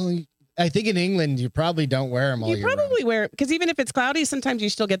 Well, I think in England you probably don't wear them all You year round. probably wear it because even if it's cloudy, sometimes you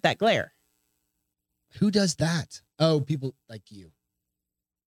still get that glare. Who does that? Oh, people like you.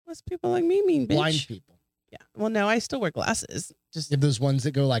 What's people like me mean, bitch? Blind people. Yeah. Well, no, I still wear glasses. Just You have those ones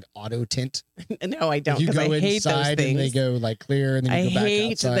that go like auto tint. no, I don't You because go I hate those inside things. and they go like clear and then I you go back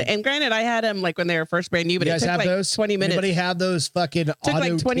hate outside. and granted, I had them like when they were first brand new, but You it guys took have like those? 20 minutes. Anybody have those fucking It took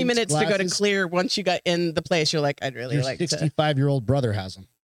like 20 auto minutes to go to glasses? clear. Once you got in the place, you're like, I'd really Your like to. 65-year-old brother has them.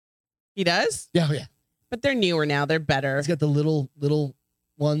 He does, Yeah, oh, yeah. but they're newer now. They're better. He's got the little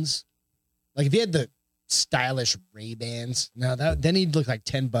ones. Like if he had the stylish Ray-Bans, then he'd look like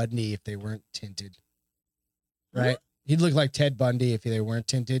Ted Bundy if they weren't tinted. Right? He'd look like Ted Bundy if they weren't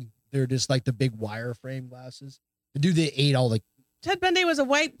tinted. They're just like the big wireframe glasses. The dude that ate all the. Ted Bundy was a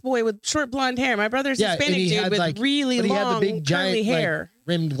white boy with short blonde hair. My brother's Hispanic dude with like, really long, big, curly hair. Like,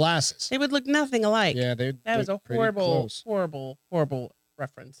 rimmed glasses. They would look nothing alike. Yeah, that was a horrible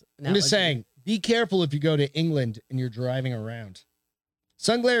reference. I'm just saying, be careful if you go to England and you're driving around.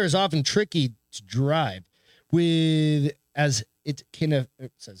 Sun glare is often tricky to drive with, as it can. It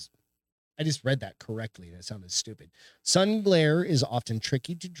says, I just read that correctly and it sounded stupid. Sun glare is often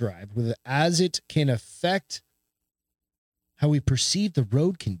tricky to drive with, as it can affect how we perceive the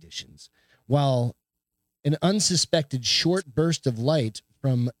road conditions, while an unsuspected short burst of light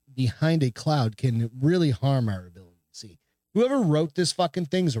from behind a cloud can really harm our ability to see. Whoever wrote this fucking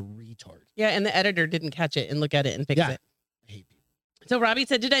thing is a retard. Yeah, and the editor didn't catch it and look at it and fix it. I hate people. So Robbie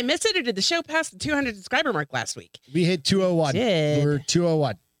said, did I miss it or did the show pass the 200 subscriber mark last week? We hit 201. We're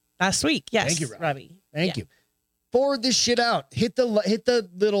 201. Last week, yes. Thank you, Robbie. Thank you. Forward this shit out. Hit the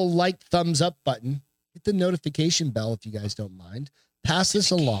little like thumbs up button. Hit the notification bell if you guys don't mind. Pass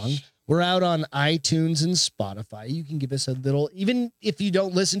this along. We're out on iTunes and Spotify. You can give us a little, even if you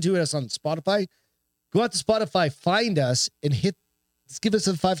don't listen to us on Spotify, go out to Spotify, find us, and just give us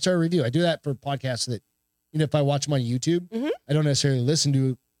a 5-star review. I do that for podcasts that, if I watch them on YouTube, I don't necessarily listen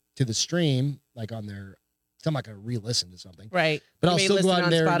to the stream, like on their, I'm not going to re-listen to something. Right. But I'll still go on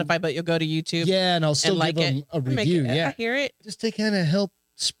there. Spotify, but you'll go to YouTube. Yeah, and I'll still give them a review. I hear it. Just to kind of help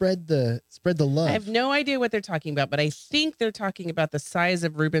spread the love. I have no idea what they're talking about, but I think they're talking about the size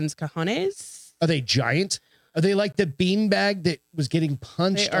of Ruben's cojones. Are they giant? Are they like the beanbag that was getting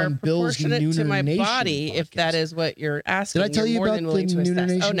punched on Bill's Nooner to my Nation body? podcast? If that is what you're asking, did I tell you about the Nooner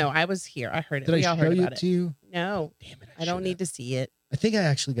Nation? Oh no, I was here. I heard it. Did I show you to you? No, damn it! I don't need to see it. I think I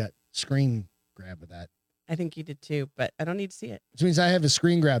actually got screen grab of that. I think you did too, but I don't need to see it. Which means I have a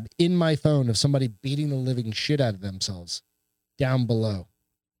screen grab in my phone of somebody beating the living shit out of themselves down below.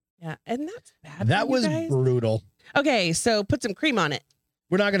 Yeah, and that's bad. That was brutal. Okay, so put some cream on it.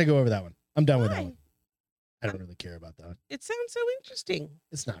 We're not going to go over that one. I'm done with that one. I don't really care about that one. It sounds so interesting.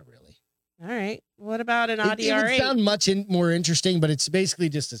 It's not really. All right. What about an Audi R8? It would sound much more interesting, but it's basically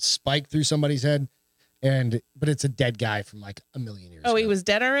just a spike through somebody's head, but it's a dead guy from like a million years ago. Oh, he was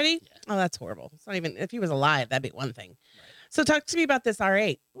dead already? Yeah. Oh, that's horrible. It's not even, if he was alive, that'd be one thing. Right. So talk to me about this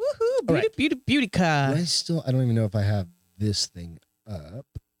R8. Woohoo, beauty car. I don't even know if I have this thing up.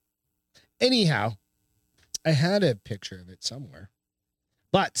 Anyhow, I had a picture of it somewhere,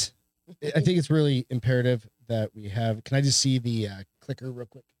 but I think it's really imperative that we have. Can I just see the clicker real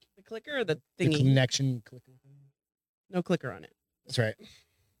quick? The clicker or the thingy? The connection clicker. No clicker on it. That's right.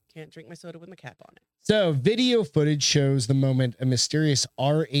 Can't drink my soda with my cap on it. So video footage shows the moment a mysterious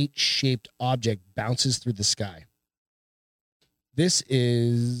R8-shaped object bounces through the sky. This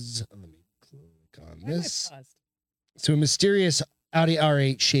is, let me click on this. So a mysterious Audi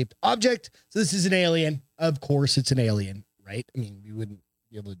R8-shaped object. So this is an alien. Of course, it's an alien, right? I mean, we wouldn't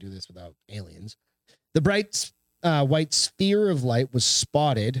be able to do this without aliens. The bright white sphere of light was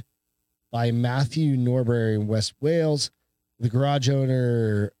spotted by Matthew Norbury in West Wales, the garage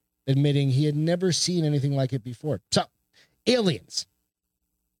owner admitting he had never seen anything like it before. So, aliens.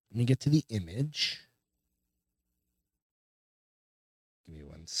 Let me get to the image. Give me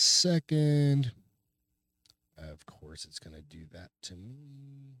 1 second. Of course, it's going to do that to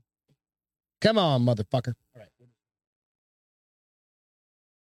me. Come on, motherfucker. All right.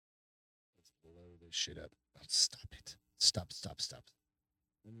 Let's blow this shit up. Oh, stop it. Stop.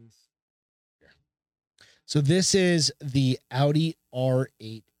 Here. So this is the Audi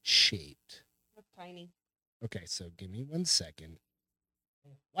R8 shaped. That's tiny. Okay, so give me 1 second.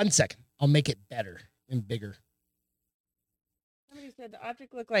 1 second. I'll make it better and bigger. Somebody said the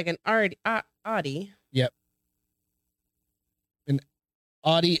object looked like an Audi. Yep. An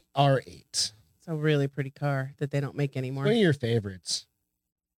Audi R8. It's a really pretty car that they don't make anymore. One of your favorites.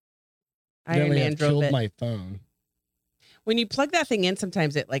 Iron Man drove killed it. my phone. When you plug that thing in,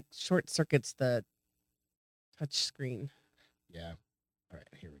 sometimes it like short circuits the touch screen. Yeah. All right,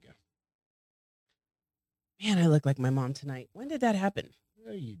 here we go. Man, I look like my mom tonight. When did that happen?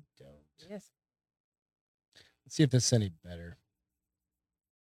 No, you don't. Yes. Let's see if this is any better.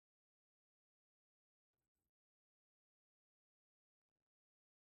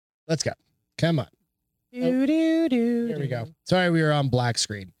 Let's go. Come on. There we go. Sorry, we were on black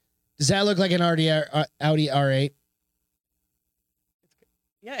screen. Does that look like an Audi R8?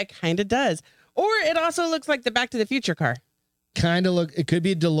 Yeah, it kind of does. Or it also looks like the Back to the Future car. Kind of look. It could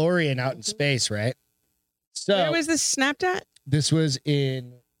be a DeLorean out in space, right? So where was this snapped at? This was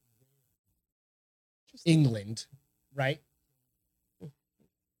in England, right?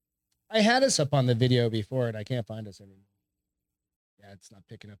 I had us up on the video before, and I can't find us anymore. Yeah, it's not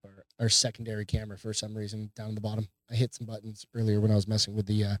picking up our secondary camera for some reason down the bottom. I hit some buttons earlier when I was messing with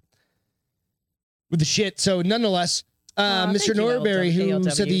the shit. So nonetheless, Mr. Norberry, who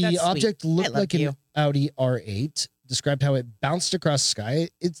said the object looked like an Audi R8, described how it bounced across the sky.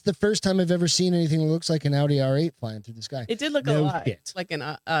 It's the first time I've ever seen anything that looks like an Audi R8 flying through the sky. It did look a lot like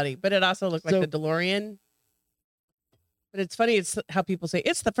an Audi, but it also looked like the DeLorean. But it's funny, it's how people say,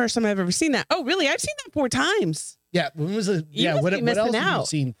 it's the first time I've ever seen that. Oh, really? I've seen that 4 times. Yeah. When was it? Yeah. What else have you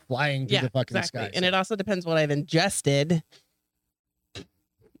seen flying through the fucking sky? And it also depends what I've ingested.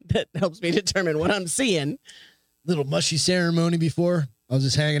 That helps me determine what I'm seeing. Little mushy ceremony before. I was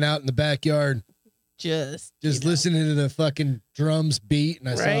just hanging out in the backyard. Just listening to the fucking drums beat. And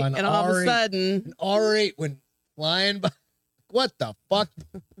I saw an and all R8, of a sudden, an R8 went flying by. What the fuck?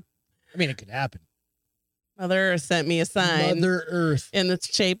 I mean, it could happen. Mother Earth sent me a sign. Mother Earth. In the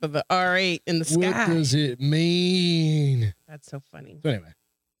shape of an R8 in the sky. What does it mean? That's so funny. So anyway,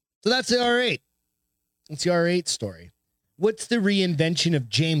 so that's the R8. That's the R8 story. What's the reinvention of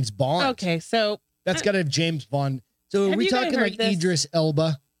James Bond? Okay, so that's got to have James Bond. So are we talking like Idris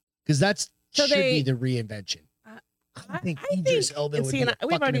Elba? Because should be the reinvention. I think Idris Elba would be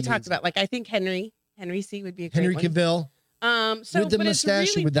we've already talked about, like, I think Henry C would be a great Henry Cavill. So with the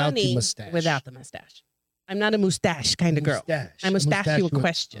mustache or without the mustache? Without the mustache. I'm not a mustache kind of girl. I mustache you a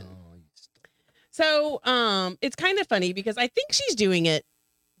question. So it's kind of funny because I think she's doing it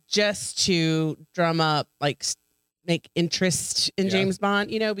just to drum up, like, make interest in James Bond,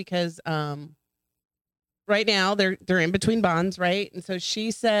 because right now they're in between Bonds, right? And so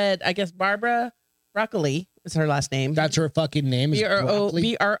she said, I guess Barbara Broccoli is her last name. That's her fucking name.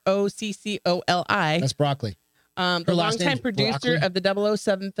 Broccoli. That's Broccoli. The longtime producer of the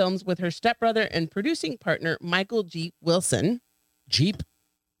 007 films with her stepbrother and producing partner, Michael G. Wilson. Jeep?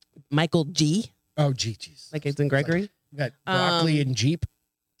 Michael G. Oh, jeez. Like it's in Gregory. Got Broccoli and Jeep.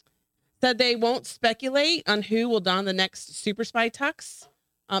 Said they won't speculate on who will don the next super spy tux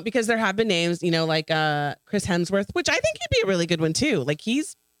because there have been names, like Chris Hemsworth, which I think he'd be a really good one too. Like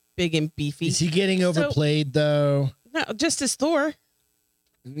he's big and beefy. Is he getting overplayed though? No, just as Thor.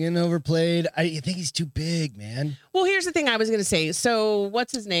 Getting overplayed. I think he's too big, man. Well, here's the thing I was going to say. So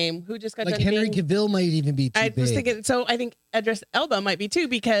what's his name? Who just got done Henry Cavill might even be too big. I was thinking, so I think Idris Elba might be too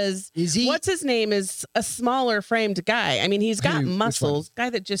because what's his name is a smaller framed guy. I mean, he's got muscles. Guy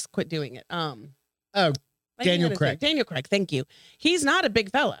that just quit doing it. Daniel Craig. Daniel Craig. Thank you. He's not a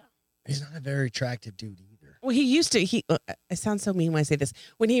big fella. He's not a very attractive dude either. Well, he used to. I sound so mean when I say this.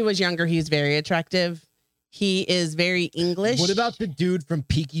 When he was younger, he was very attractive. He is very English. What about the dude from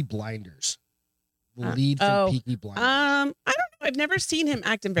Peaky Blinders? The lead from Peaky Blinders. I don't know. I've never seen him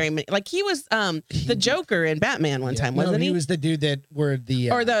act in very many. Like he was the Joker in Batman one time, wasn't he? He was the dude that were the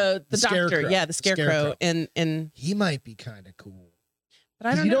doctor. Scarecrow. Yeah, the Scarecrow. And he might be kind of cool. But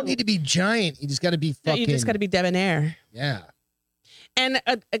I don't know. You don't need to be giant. You just got to be fucking. You just got to be debonair. Yeah. And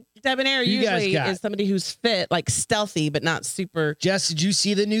a debonair usually is somebody who's fit, like stealthy, but not super. Jess, did you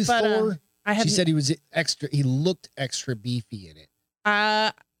see the new Thor? She said he was extra. He looked extra beefy in it.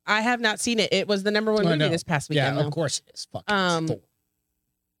 I have not seen it. It was the number one movie this past weekend. Yeah, of course it is. Fucking Thor.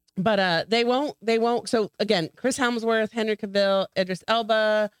 But they won't. So again, Chris Hemsworth, Henry Cavill, Idris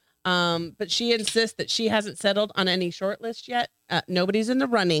Elba. But she insists that she hasn't settled on any shortlist yet. Nobody's in the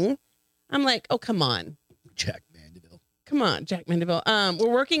running. I'm like, oh come on, Jack Mandeville. Come on, Jack Mandeville.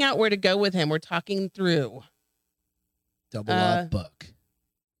 We're working out where to go with him. We're talking through. Double up buck.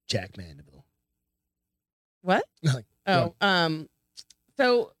 Jack Mandeville. What?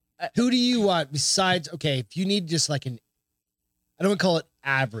 So who do you want besides? Okay, if you need just like I don't want to call it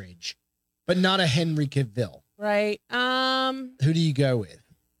average, but not a Henry Cavill, right? Who do you go with?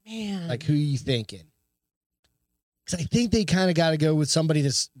 Man, like who are you thinking? Because I think they kind of got to go with somebody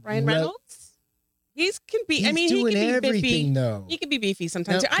that's Ryan Reynolds. He's can be. He's I mean, doing he can be everything beefy. though. He can be beefy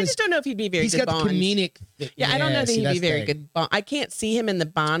sometimes. I just don't know if he'd be very. He's good got Bond. the comedic. Yeah, I don't know that he'd be very good Bond. I can't see him in the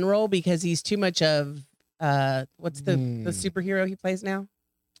Bond role because he's too much of. What's the superhero he plays now?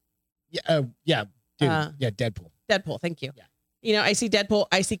 Yeah, yeah, dude, yeah, Deadpool. Deadpool, thank you. Yeah. I see Deadpool.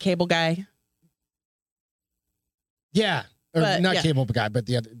 I see Cable Guy. Yeah, or not Cable Guy, but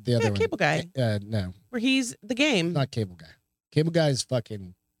the other one. Cable Guy. No, where he's the game. Not Cable Guy. Cable Guy is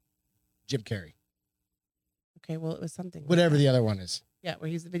fucking Jim Carrey. Okay, well, it was something. Whatever the other one is. Yeah, where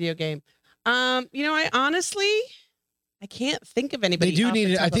he's the video game. I honestly. I can't think of anybody. They do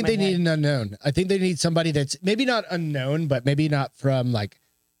need it. I think they need an unknown. I think they need somebody that's maybe not unknown, but maybe not from like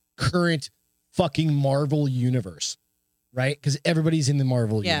current fucking Marvel universe, right? Because everybody's in the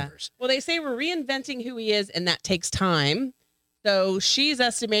Marvel universe. Well, they say we're reinventing who he is, and that takes time. So she's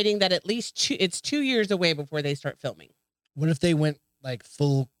estimating that at least it's 2 years away before they start filming. What if they went like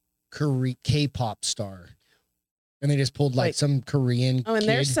full K-pop star, and they just pulled like some Korean? Oh, and kid,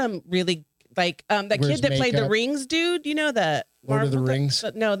 there's some really like that kid that played the Rings dude. You know the Lord of the Rings?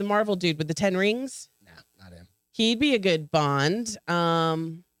 No, the Marvel dude with the 10 rings. Nah, not him. He'd be a good Bond.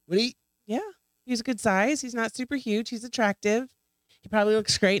 Would he? Yeah, he's a good size. He's not super huge. He's attractive. He probably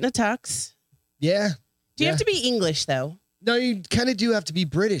looks great in a tux. Yeah. Do you have to be English though? No, you kind of do have to be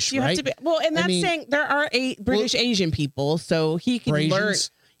British, You right? have to be and that's saying there are British Asian people, so he could learn.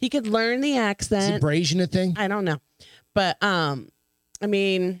 He could learn the accent. Is Abrasian a thing? I don't know, but I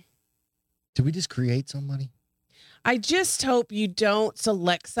mean, did we just create somebody? I just hope you don't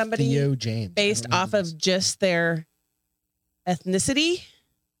select somebody Theo James based off of just their ethnicity,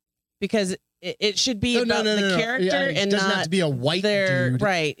 because it should be about the character and it doesn't not have to be a white dude,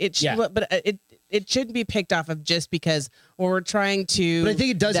 right? It should, but it shouldn't be picked off of just because we're trying to. But I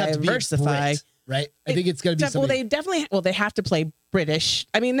think it does have to diversify. be right? I think it's going to be somebody. They have to play British.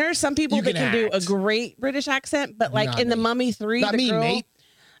 I mean, there are some people that can do a great British accent, but like in The Mummy 3, not me, mate.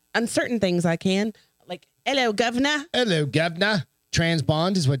 On certain things I can, like hello governor. Hello governor. Trans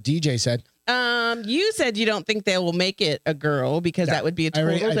Bond is what DJ said. You said you don't think they will make it a girl because that would be a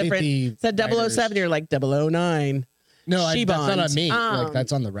total different. Said 007, you're like 009. No, that's not on me. Like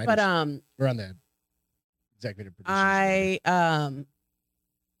that's on the writers. But we're on the executive producer.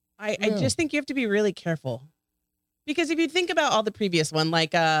 I just think you have to be really careful, because if you think about all the previous one,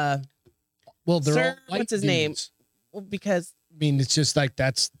 like well, they're all what's his name? Well, because I mean, it's just like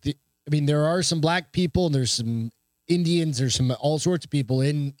there are some black people, and there's some Indians, there's some all sorts of people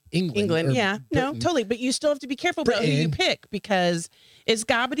in England. Yeah, no, totally. But you still have to be careful about who you pick, because it's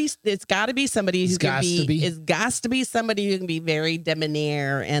got to be somebody who's going to be. It's got to be somebody who can be very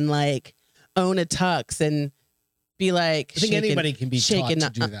debonair and like own a tux and be like. I think anybody can be taught to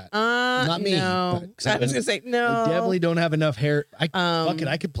do that. Not me. No, I was gonna say no. I definitely don't have enough hair.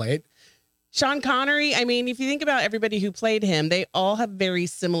 I could play it. Sean Connery. I mean, if you think about everybody who played him, they all have very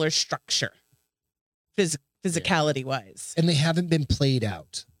similar structure, physicality wise, and they haven't been played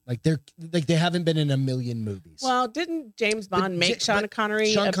out. They haven't been in a million movies. Well, didn't James Bond make Sean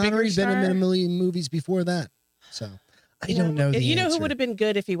Connery? Sean Connery's been in a million movies before that. So I don't know. You know who would have been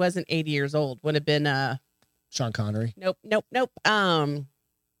good if he wasn't 80 years old? Would have been Sean Connery. Nope. Han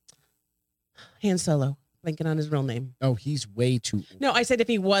Solo. Blanking on his real name. Oh, he's way too old. No, I said if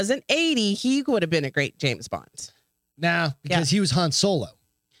he wasn't 80, he would have been a great James Bond. Nah, because he was Han Solo.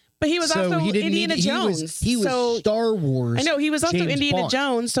 But he was also Indiana Jones. He was Star Wars. I know, he was also Indiana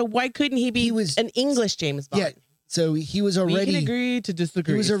Jones, so why couldn't he be an English James Bond? Yeah, so he was already... We can agree to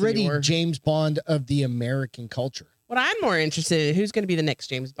disagree. He was already James Bond of the American culture. What I'm more interested in, who's going to be the next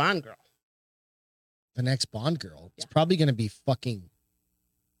James Bond girl? The next Bond girl? It's probably going to be fucking...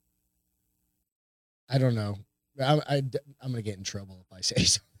 I don't know. I'm going to get in trouble if I say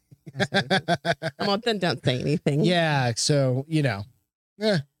something. Well, then don't say anything. Yeah, so,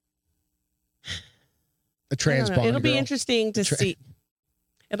 a trans Bond It'll be girl. interesting to see.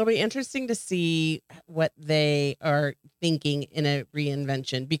 It'll be interesting to see what they are thinking in a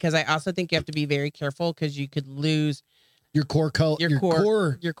reinvention, because I also think you have to be very careful, because you could lose your core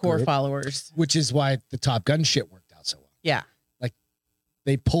followers, which is why the Top Gun shit worked out so well. Yeah, like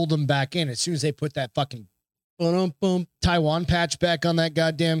they pulled them back in as soon as they put that fucking Taiwan patch back on that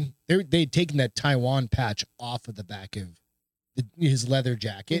goddamn. They'd taken that Taiwan patch off of the back of his leather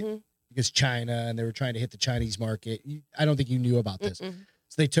jacket. Mm-hmm. Because China, and they were trying to hit the Chinese market. I don't think you knew about this. So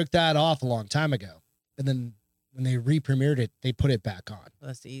they took that off a long time ago. And then when they re-premiered it, they put it back on.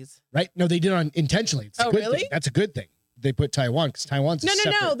 Pussies. Right? No, they did it intentionally. It's a good really? thing. That's a good thing. They put Taiwan, because Taiwan's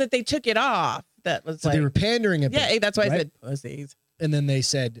No, that they took it off. That was they were pandering a bit. Yeah, that's why I said pussies. And then they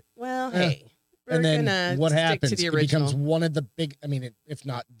said, well, hey. And then what happens? It becomes one of the big, if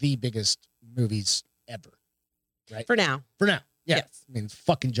not the biggest movies ever. Right? For now. Yeah. Yes. I mean, it's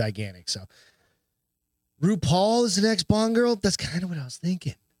fucking gigantic. So RuPaul is the next Bond girl. That's kind of what I was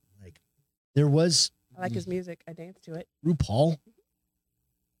thinking. Like, there was. I like his music. I dance to it. RuPaul?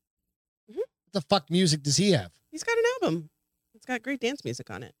 Mm-hmm. What the fuck music does he have? He's got an album. It's got great dance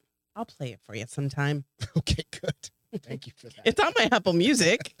music on it. I'll play it for you sometime. Okay, good. Thank you for that. It's on my Apple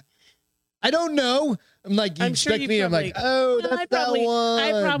Music. I don't know. I'm sure you me. I'm like, that's that one.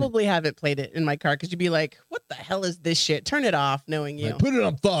 I probably haven't played it in my car, because you'd be like, what the hell is this shit? Turn it off, knowing you. Like, put it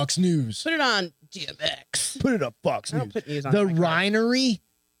on Fox News. Put it on DMX. Put it on Fox News. Put news on the Rhinery.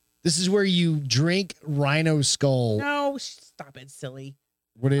 This is where you drink rhino skull. No, stop it, silly.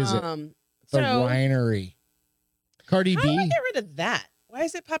 What is it? The Rhinery. Cardi B. How do I get rid of that? Why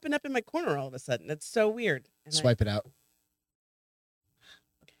is it popping up in my corner all of a sudden? That's so weird. Swipe it out.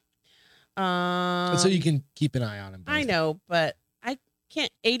 So you can keep an eye on him. I know, but I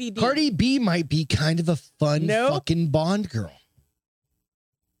can't. ADD. Cardi B might be kind of a fun fucking Bond girl.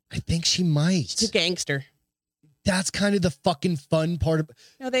 I think she might. She's a gangster. That's kind of the fucking fun part of.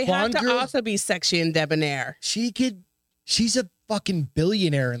 No, they Bond have to girls, also be sexy and debonair. She's a fucking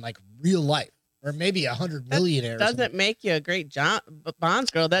billionaire in like real life, or maybe 100 millionaire. Doesn't make you a great Bonds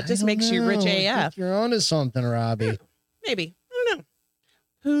girl. That just makes you rich AF. I think you're onto something, Robbie. Maybe. I don't know.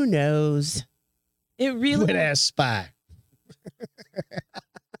 Who knows? It really. Good ass spy.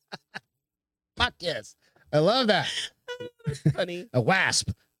 Fuck yes. I love that. That's funny. A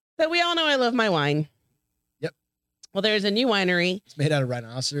wasp. So we all know I love my wine. Yep. Well, there's a new winery. It's made out of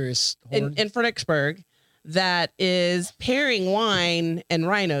rhinoceros horn. In Fredericksburg that is pairing wine and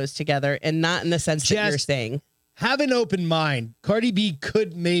rhinos together, and not in the sense that you're saying. Have an open mind. Cardi B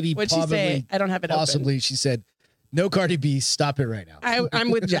could maybe What'd probably. she say? I don't have it possibly. open. She said, no, Cardi B, stop it right now.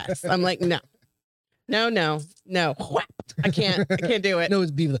 I'm with Jess. I'm like, no. I can't do it. No,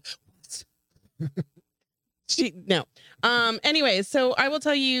 it's be No. Anyway, so I will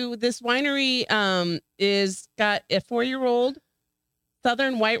tell you this winery is got a 4-year-old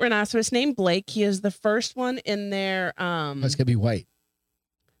Southern white rhinoceros named Blake. He is the first one in their it's gonna be white.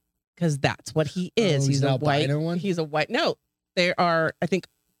 Because that's what he is. He's a white one. He's a white. No, they are, I think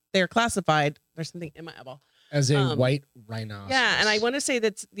they're classified. There's something in my eyeball. As a white rhinoceros. Yeah, and I want to say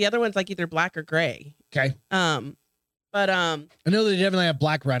that the other one's like either black or gray. Okay. But I know they definitely have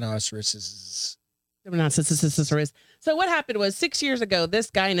black rhinoceroses. So what happened was 6 years ago,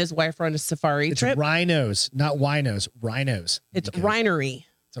 this guy and his wife were on a safari trip. Rhinos, not winos. Rhinos. It's rhinery.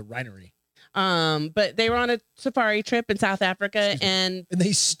 It's a rhinery. But they were on a safari trip in South Africa, and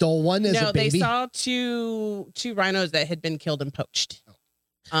they stole one as a baby. They saw two rhinos that had been killed and poached.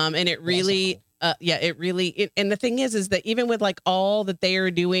 And it really, and the thing is that even with like all that they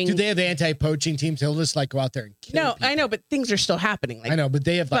are doing, do they have anti-poaching teams? They'll just like go out there and kill. No, people. I know, but things are still happening. Like, I know, but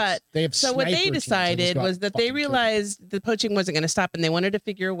they have. So what they decided was that they realized the poaching wasn't going to stop, and they wanted to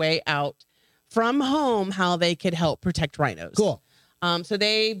figure a way out from home how they could help protect rhinos. Cool. So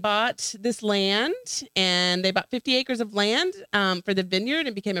they bought this land, and they bought 50 acres of land for the vineyard,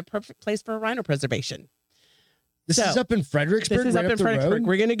 and became a perfect place for rhino preservation. This is up in Fredericksburg. This is up in Fredericksburg.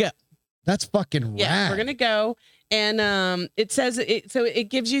 We're gonna go. That's fucking rad. Yeah, we're gonna go, and it says it. So it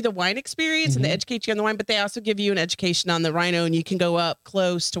gives you the wine experience and they educate you on the wine, but they also give you an education on the rhino, and you can go up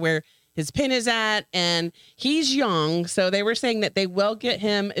close to where his pin is at, and he's young, so they were saying that they will get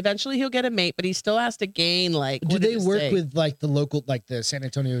him. Eventually, he'll get a mate, but he still has to gain like. Do they work with like the local, like the San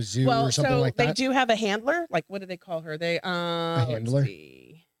Antonio Zoo or something like that? They do have a handler. Like, what do they call her? They a handler,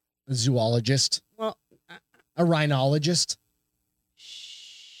 a zoologist. Well, a rhinologist.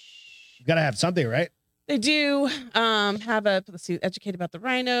 You gotta have something, right? They do have educate about the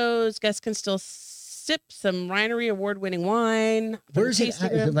rhinos. Guests can still sip some Rhinery award-winning wine. Where is it? Is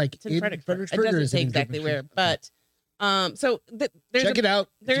it like in Fredericksburg? It doesn't say exactly where, but there's check it out.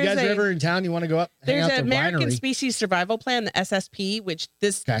 If you guys are ever in town, you want to go up. There's an American winery. Species Survival Plan, the SSP, which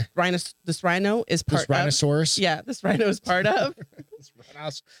this rhino is part of. Rhinoceros. Yeah, this rhino is part of.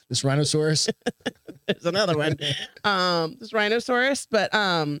 This rhinoceros. There's another one. This rhinoceros, but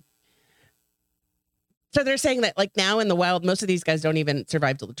so they're saying that like now in the wild, most of these guys don't even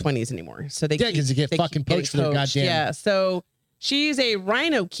survive till the 20s anymore. So they because you get fucking poached for their goddamn. Yeah. So she's a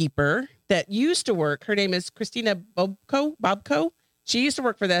rhino keeper that used to work. Her name is Christina Bobko. She used to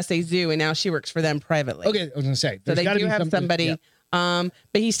work for the SA Zoo, and now she works for them privately. Okay, I was gonna say. So they do have somebody. Yeah.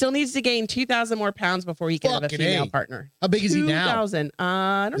 But he still needs to gain 2,000 more pounds before he can have a female partner. How big is he now? 2,000.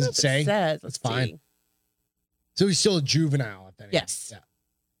 I don't know if it says. Let's fine. see. So he's still a juvenile at that age. Yes. Yeah.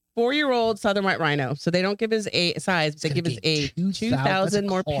 4-year-old Southern white rhino. So they don't give his size, but they give his age 2,000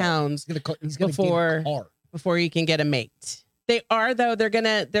 more pounds before he can get a mate. They are though. They're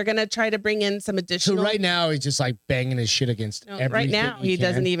gonna try to bring in some additional. So right now he's just like banging his shit against everything. Right now he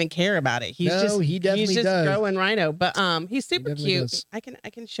doesn't even care about it. He definitely just growing rhino. But he's super cute. Does. I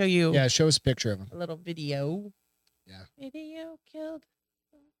can show you. Yeah, show us a picture of him. A little video. Yeah. Video killed.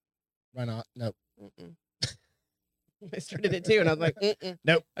 Rhino. Nope. I started it too, and I was like,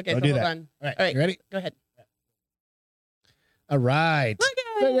 nope. Okay, so hold on. All right, you ready? Go ahead. All right.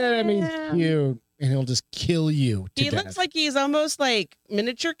 Look at him. He's cute, and he'll just kill you. He looks like he's almost like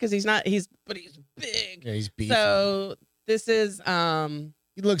miniature because he's not. But he's big. Yeah, he's beefy. So this is.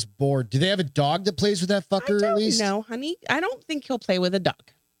 He looks bored. Do they have a dog that plays with that fucker at least? No, honey. I don't think he'll play with a dog.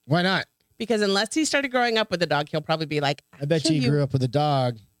 Why not? Because unless he started growing up with a dog, he'll probably be like, I bet you he grew up with a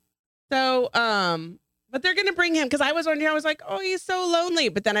dog. So, but they're going to bring him because I was wondering, I was like, oh, he's so lonely.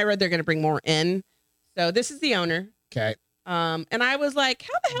 But then I read they're going to bring more in. So this is the owner. Okay. And I was like,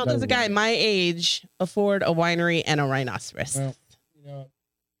 how the hell does a guy my age afford a winery and a rhinoceros? Well,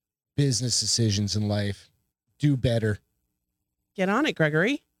 business decisions in life. Do better. Get on it,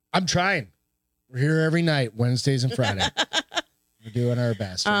 Gregory. I'm trying. We're here every night, Wednesdays and Friday. We're doing our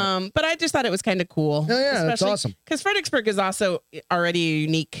best. Right? But I just thought it was kind of cool. Oh, yeah, that's awesome. Because Fredericksburg is also already a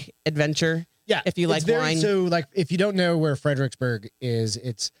unique adventure. Yeah. If you like wine. So, like, if you don't know where Fredericksburg is,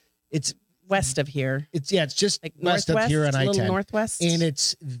 it's west of here. It's just like west of here on I-10. Northwest. And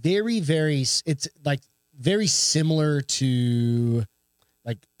it's very, it's like very similar to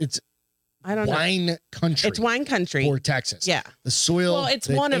like wine country. It's wine country. For Texas. Yeah. The soil. Well, it's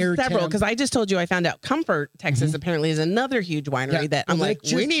one of several because I just told you I found out Comfort, Texas apparently is another huge winery that I'm like,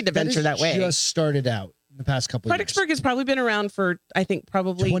 we need to venture that way. Just started out in the past couple of years. Fredericksburg has probably been around for, I think,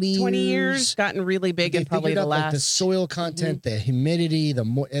 probably 20 years, gotten really big and probably the last. Like the soil content, the humidity,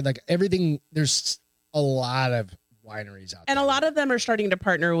 like everything. There's a lot of wineries out there. And a lot of them are starting to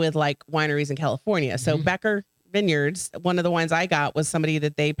partner with like wineries in California. So Becker Vineyards, one of the wines I got was somebody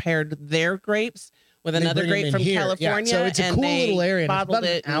that they paired their grapes with another grape from California. Yeah, so it's a cool little area. It's about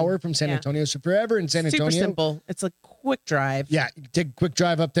an hour from San Antonio. So forever in San Antonio. Super simple. It's a quick drive. Yeah, take a quick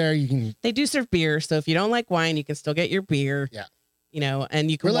drive up there. You can. They do serve beer, so if you don't like wine, you can still get your beer. Yeah,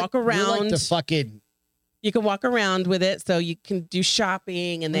 and you can walk around. We're like the fucking. You can walk around with it, so you can do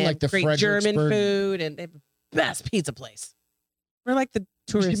shopping, and they have great German food, and they have the best pizza place. We're like the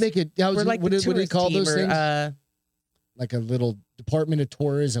tourists. Make it. We're like what do they call those things? Like a little department of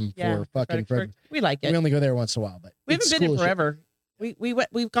tourism for fucking Fredericksburg. We like it. We only go there once in a while, but we haven't been in forever.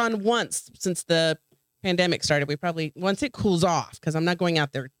 We've gone once since the pandemic started. We probably once it cools off because I'm not going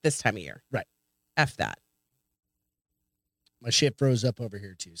out there this time of year. Right. F that. My shit froze up over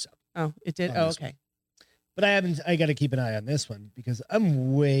here too. So. Oh, it did. Oh, okay. One. But I got to keep an eye on this one because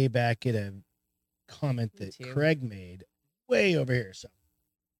I'm way back at a comment that Craig made way over here. So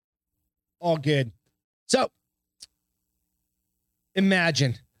all good. So.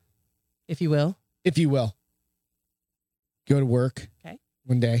 Imagine, if you will, go to work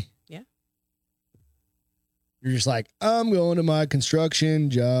one day. Yeah. You're just like, I'm going to my construction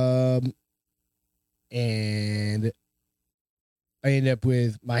job. And I end up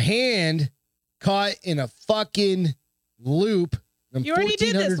with my hand caught in a fucking loop. I'm you already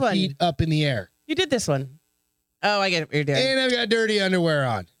did this one. Feet up in the air. You did this one. Oh, I get what you're doing. And I've got dirty underwear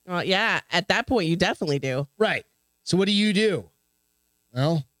on. Well, yeah. At that point, you definitely do. Right. So what do?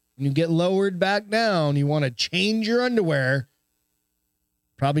 Well, when you get lowered back down, you want to change your underwear.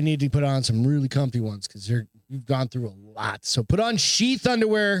 Probably need to put on some really comfy ones because you've gone through a lot. So put on Sheath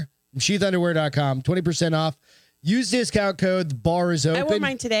underwear from sheathunderwear.com, 20% off. Use discount code. The bar is open. I wore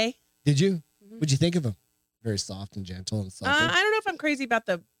mine today. Did you? Mm-hmm. What'd you think of them? Very soft and gentle and supple. I don't know if I'm crazy about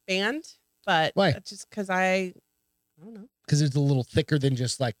the band, but why? Just because I don't know. Because it's a little thicker than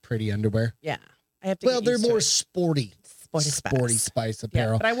just like pretty underwear. Yeah, I have to. Well, they're more sporty. Sporty spice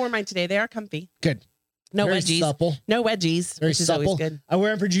apparel. Yeah, but I wore mine today. They are comfy. Good. No Very wedgies. Supple. No wedgies. Very which supple. Is always good. I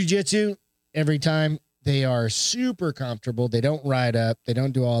wear them for jiu-jitsu every time. They are super comfortable. They don't ride up. They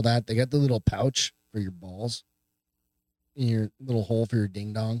don't do all that. They got the little pouch for your balls in your little hole for your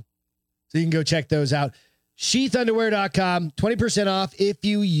ding dong. So you can go check those out. Sheathunderwear.com, 20% off if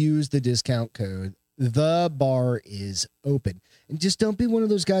you use the discount code. The bar is open. And just don't be one of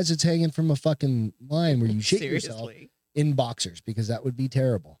those guys that's hanging from a fucking line where you shit yourself in boxers, because that would be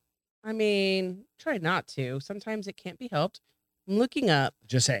terrible. I mean, try not to. Sometimes it can't be helped. I'm looking up.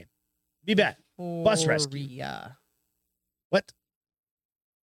 Just saying. Be back. Bus rescue. What?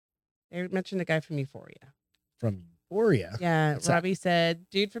 They mentioned a guy from Euphoria. From Euphoria? Yeah. Robbie said,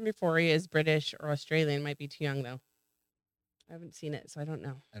 dude from Euphoria is British or Australian. Might be too young, though. I haven't seen it, so I don't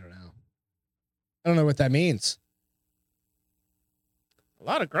know. I don't know what that means. A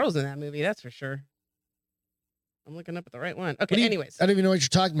lot of girls in that movie, that's for sure. I'm looking up at the right one. Okay, anyways. I don't even know what you're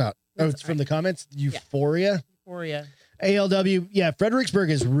talking about. Oh, it's from the comments? Euphoria? Euphoria. ALW. Yeah,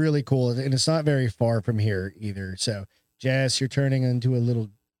 Fredericksburg is really cool, and it's not very far from here either. So, Jess, you're turning into a little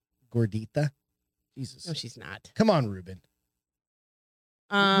gordita. Jesus. No, she's not. Come on, Ruben.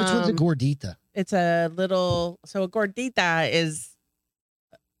 Which one's a gordita? It's a little... So, a gordita is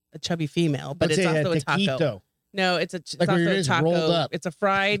a chubby female, but it's also a taco. No, it's also a taco. Rolled up. It's a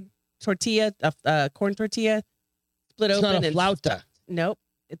fried tortilla, a corn tortilla, split open. It's not a flauta. Nope.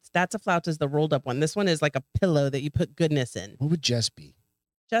 That's a flauta is the rolled up one. This one is like a pillow that you put goodness in. What would Jess be?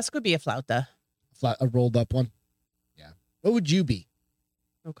 Jess would be a flauta. A rolled up one? Yeah. What would you be?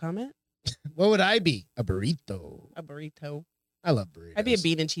 No comment? What would I be? A burrito. A burrito. I love burritos. I'd be a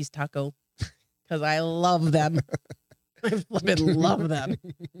bean and cheese taco because I love them. I flippin' love them.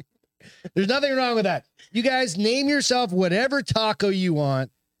 There's nothing wrong with that. You guys name yourself whatever taco you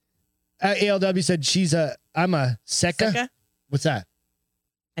want. ALW said I'm a seca. Seca? What's that?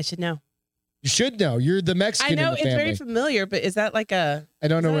 I should know. You should know. You're the Mexican I know in the it's family. very familiar, but is that like a I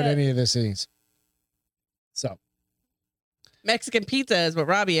don't know is what that- any of this is. So Mexican pizza is what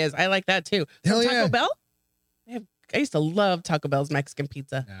Robbie is. I like that too. Hell Taco yeah. Bell? I used to love Taco Bell's Mexican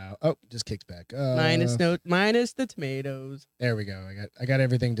pizza. no. Oh, just kicked back. Minus the tomatoes. There we go. I got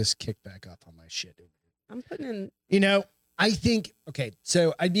everything just kicked back up on my shit. I'm putting in You know, I think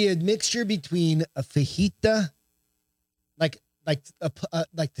so I'd be a mixture between a fajita, like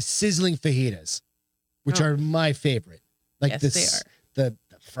the sizzling fajitas, which Oh. are my favorite. Like Yes, this, the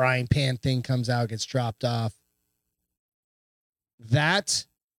frying pan thing comes out, gets dropped off. That,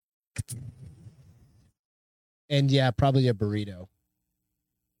 and yeah, probably a burrito.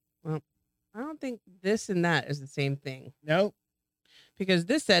 I don't think this and that is the same thing. No, Because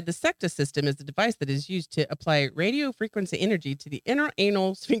this said the SECTA system is the device that is used to apply radio frequency energy to the inner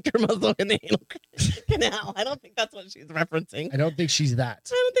anal sphincter muscle in the anal canal. I don't think that's what she's referencing. I don't think she's that.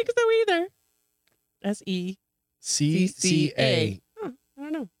 I don't think so either. SECCA. CCA. Huh, I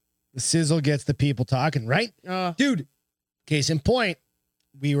don't know. The sizzle gets the people talking, right? Dude, case in point,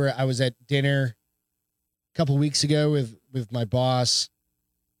 I was at dinner a couple weeks ago with my boss,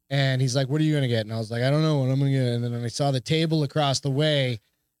 and he's like, "What are you gonna get?" And I was like, "I don't know what I'm gonna get." And then I saw the table across the way,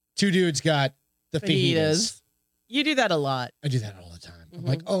 two dudes got the fajitas. You do that a lot. I do that all the time. I'm Mhm.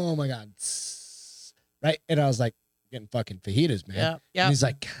 like, "Oh my god," right? And I was like, "Getting fucking fajitas, man." Yeah. And Yeah. he's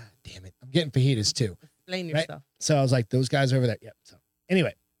like, "God damn it, I'm getting fajitas too." Explain right? yourself. So I was like, "Those guys over there." Yep. So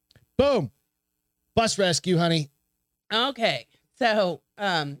anyway, boom, bus rescue, honey. Okay. So,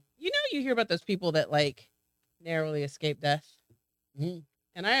 you hear about those people that like narrowly escape death. Mhm.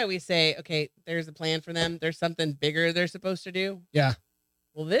 And I always say, okay, there's a plan for them. There's something bigger they're supposed to do. Yeah.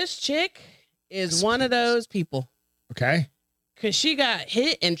 Well, this chick is This one of bitch. those people Okay. because she got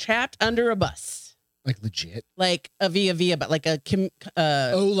hit and trapped under a bus, Like legit. like a via, but like a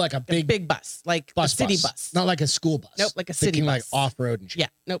Like a big bus, like bus a city bus. Not like a school bus. Nope, like a city Thinking like bus. off road and shit. Yeah,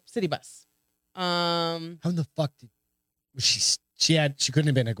 nope, city bus. How in the fuck was she couldn't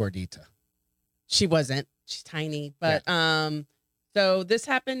have been a gordita. She wasn't. She's tiny, but so this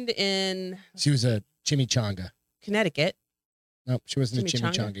happened in She was a chimichanga. Connecticut. Nope, she wasn't a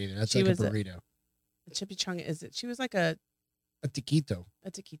Chimichanga? chimichanga either. That's She like a was a- burrito. The chimichanga is it? She was like a taquito.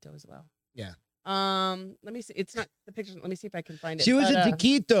 taquito as well. Yeah. Let me see. It's not the picture. Let me see if I can find it. She was But, a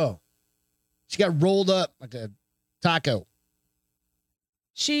taquito. She got rolled up like a taco.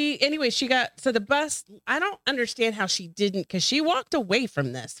 She got so the bus. I don't understand how she didn't because she walked away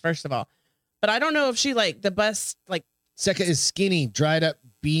from this first of all, but I don't know if she like the bus like Second is skinny, dried up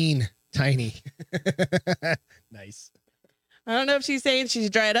bean, tiny. Nice. I don't know if she's saying she's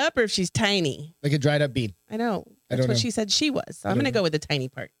dried up or if she's tiny. Like a dried up bean. I know I that's don't what know. she said she was. So I I'm don't gonna know. go with the tiny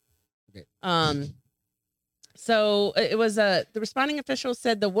part. Okay. So it was the responding official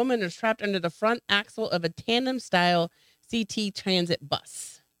said the woman was trapped under the front axle of a tandem style CT transit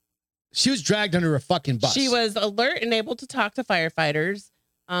bus. She was dragged under a fucking bus. She was alert and able to talk to firefighters.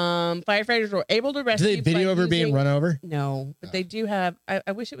 Firefighters were able to Did rescue. they video by of her being using- run over? No, but Oh. they do have.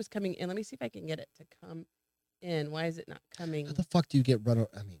 I wish it was coming in. Let me see if I can get it to come in. Why is it not coming? How the fuck do you get run over?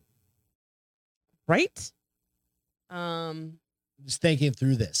 I mean, Right? just thinking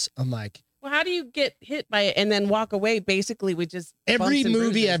through this. I'm like, Well, how do you get hit by it and then walk away? Basically, with just every bumps and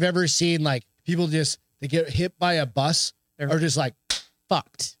movie bruises? I've ever seen, like people they get hit by a bus They're or just like,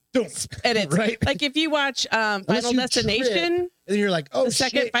 fucked. boom. And it's Right? like if you watch Final you Destination, And then you're like, oh, the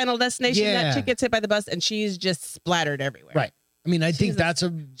second shit. Final Destination, Yeah. that chick gets hit by the bus and she's just splattered everywhere. Right. I mean, I think She's a- that's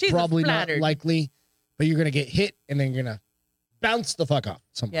she's a probably not flattered. likely, but you're going to get hit and then you're going to bounce the fuck off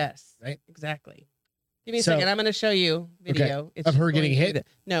somewhere. Yes. Right? Exactly. Give me a So- second. I'm going to show you video. It's Of just her getting going through hit?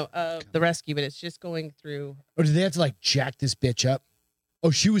 No, of the rescue, but it's just going through. Or did they have to like jack this bitch up?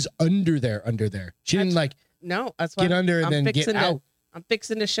 Oh, she was under there. She didn't like No, that's why get under and then get fixing to- out. I'm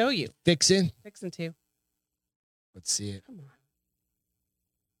fixing to show you. Fixing. Fixing to. Let's see it. Come on.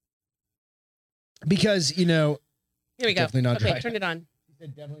 Because, Here we go. Definitely not Okay, dry. turn it on.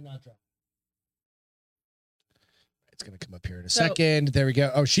 Definitely not dry. It's going to come up here in a So- second. There we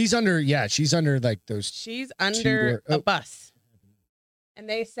go. Oh, she's under like those. She's under door- oh. a bus. And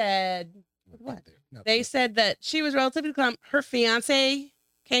they said, what? No. They said that she was relatively calm. Her fiance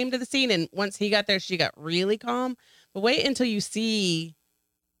came to the scene, and once he got there, she got really calm. But wait until you see.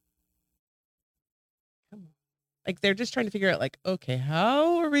 Come on. Like they're just trying to figure out, like, okay,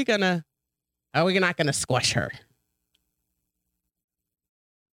 how are we not gonna squash her?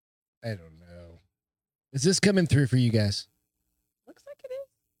 I don't know. Is this coming through for you guys? Looks like it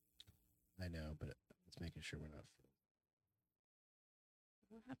is. I know, but it's making sure we're not.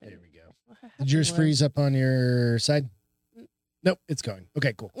 What happened? There we go. What Did happened yours was- freeze up on your side? Nope, it's going.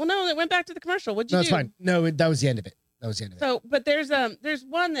 Okay, cool. Well, no, it went back to the commercial. What'd you No, do? it's fine. No, that was the end of it. That was the end of it. So, but there's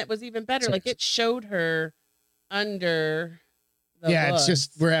one that was even better. Sorry. Like it showed her under the Yeah, it's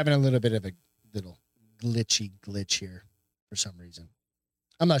just hoods. we're having a little bit of a little glitch here for some reason.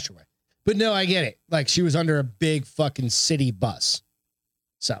 I'm not sure why. But no, I get it. Like she was under a big fucking city bus.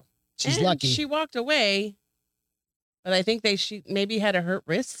 So she's And lucky. She walked away, but I think she maybe had a hurt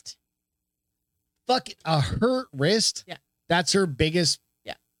wrist. Fuck a hurt wrist. Yeah. That's her biggest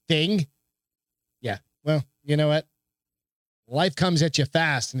thing. Yeah. Well, you know what? Life comes at you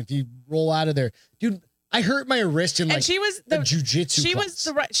fast. And if you roll out of there, dude, I hurt my wrist in like And she was a jujitsu she class. was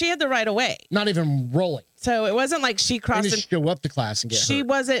the right. She had the right of way, Not even rolling. so it wasn't like she I crossed. just show up to class and get She hurt.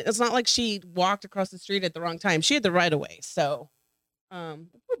 wasn't. It's not like she walked across the street at the wrong time. She had the right of way. So, poor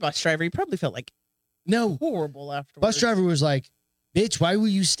bus driver. He probably felt like No. horrible afterwards. Bus driver was like, bitch, why were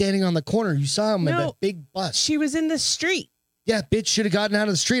you standing on the corner? You saw him in No. that big bus. She was in the street. Yeah, bitch should have gotten out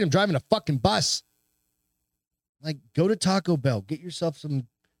of the street. I'm driving a fucking bus. Like, go to Taco Bell. Get yourself some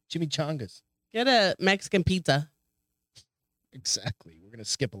chimichangas. Get a Mexican pizza. Exactly. We're going to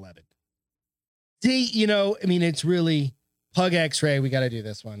skip 11. See, I mean, it's really pug x-ray. We got to do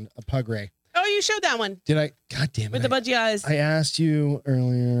this one. A pug ray. Oh, you showed that one Did I? God damn it. with the budgie eyes. I asked you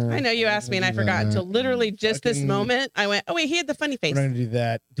earlier. I know you asked me and I forgot until literally just this Fucking- moment. I went, oh, wait, he had the funny face. We're going to do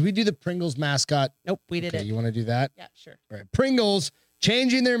that. Do we do the Pringles mascot? Nope, we did Okay, it. you want to do that? Yeah, sure. All right. Pringles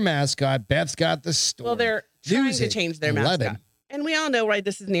changing their mascot. Beth's got the story. Well, they're trying News to at change their 11. mascot. And we all know, right,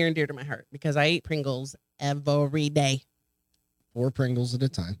 this is near and dear to my heart because I eat Pringles every day. 4 Pringles at a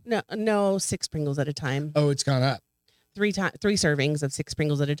time. No, 6 Pringles at a time. Oh, it's gone up. 3 servings of 6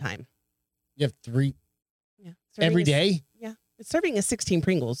 Pringles at a time. You have 3 Yeah. every day? Yeah. It's serving is 16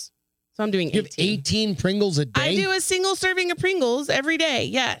 Pringles. So I'm doing 18. You have 18 Pringles a day? I do a single serving of Pringles every day.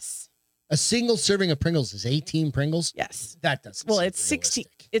 Yes. A single serving of Pringles is 18 Pringles? Yes. That doesn't Well, seem it's 16.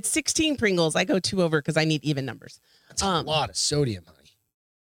 realistic. It's 16 Pringles. I go 2 over because I need even numbers. That's a lot of sodium, honey.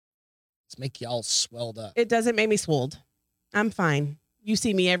 Let's make you all swelled up. It doesn't make me swolled. I'm fine. You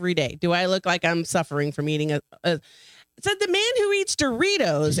see me every day. Do I look like I'm suffering from eating a said the man who eats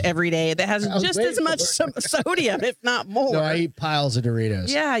Doritos every day that has I was just as waiting much for it. sodium, if not more. No, I eat piles of Doritos.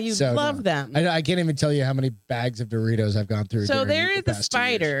 Yeah, you So, love no. them. I can't even tell you how many bags of Doritos I've gone through. So during there the is a past 2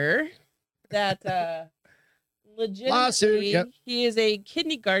 years. spider that legitimately Lawsuit, yep. he is a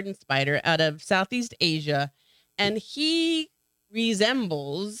kidney garden spider out of Southeast Asia, and he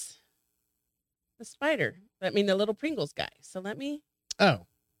resembles the spider. I mean, the little Pringles guy. So let me Oh,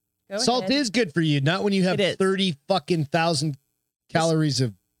 go salt ahead. is good for you. Not when you have It is. 30 fucking thousand calories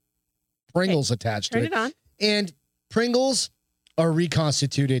of Pringles attached Turn to it it. on. And Pringles are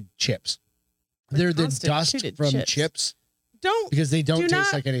reconstituted chips. They're the dust Reconstituted from chips. chips Don't because they don't Do taste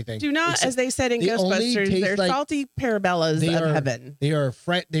not- like anything. do not, Except as they said in they only Ghostbusters, taste they're like- salty parabellas they of are- heaven. They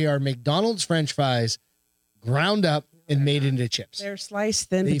are McDonald's French fries ground up and made into chips. They're sliced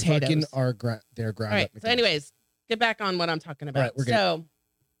thin They potatoes. fucking are they're ground All right. up. So, McDonald's. anyways, get back on what I'm talking about. All right, we're good. So,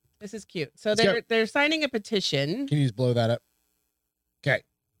 this is cute. So Let's go. they're signing a petition. Can you just blow that up? Okay.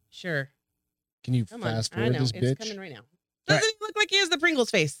 Sure. Can you Come fast on. I forward know. this It's bitch? coming right now. All Doesn't right. he look like he has the Pringles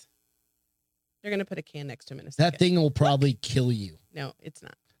face? They're gonna put a can next to him in a second. That thing will probably kill you. No, it's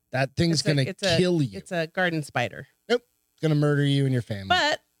not. That thing's It's a- gonna it's a- kill you. It's a garden spider. It's gonna murder you and your family.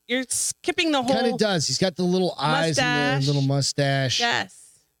 But you're skipping the whole. Kind of does. He's got the little eyes and Mustache. the little mustache.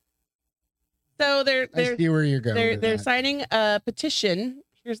 Yes. So I see where you're going. with they're that. signing a petition.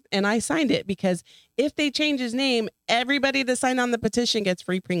 And I signed it because if they change his name, everybody that signed on the petition gets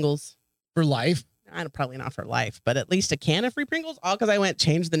free Pringles. for life. I probably not for life, but at least a can of free Pringles. All because I went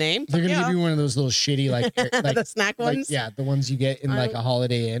change the name. They're gonna Yeah. give you one of those little shitty like the snack ones. yeah, the ones you get in like a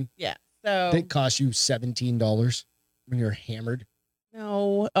Holiday Inn. Yeah. So They cost you $17 when you're hammered.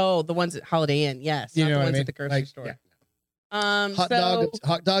 no. Oh, the ones at Holiday Inn. Yes. You Not know the what I ones mean? at the grocery Like, store. yeah. So,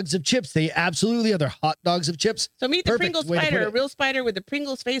 Hot dogs of chips. They absolutely are. They're hot dogs of chips. so meet the Perfect Pringles way to put spider, a it. real spider with the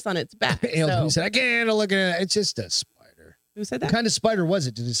Pringles face on its back. Who So, said I can't look at it. It's just a spider. who said What that? kind of spider was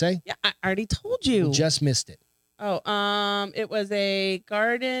it? Did it say? Yeah, I already told you. We just missed it. Oh, it was a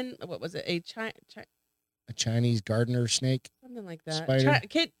garden. What was it? A Chinese gardener snake. Something like that. Spider?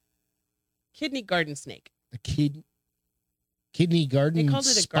 Kidney garden snake. A kidney garden They called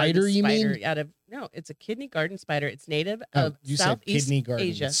it a spider. garden You spider mean? no, it's a kidney garden spider. It's native Oh, of you said Southeast kidney garden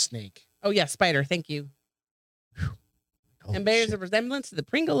Asia. snake. Oh yeah, spider. Thank you. Holy And bears shit. a resemblance to the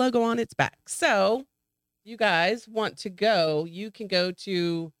Pringle logo on its back. So, you guys want to go? You can go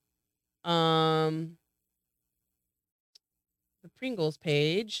to, the Pringles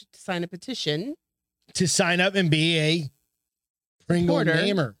page to sign a petition. to sign up and be a Pringle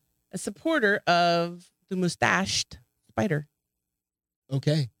namer. A supporter of the mustached spider.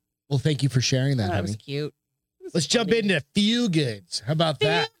 Okay. Well, thank you for sharing that, That honey. was cute. Let's jump into feel goods. How about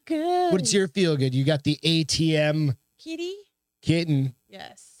that? Good. What's your feel good? You got the ATM kitty? kitten,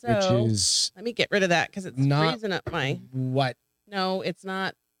 Yes. which So is let me get rid of that because it's not freezing up my. what No, it's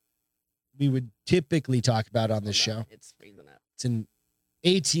not. we would typically talk about on this show. It's freezing up. It's an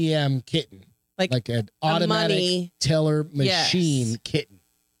ATM kitten, Like an automatic money. teller machine Yes. kitten.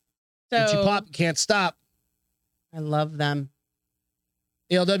 So Once you pop, you can't stop. I love them.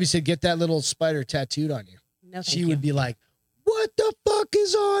 ALW said, get that little spider tattooed on you. No, thank She you. would be like, what the fuck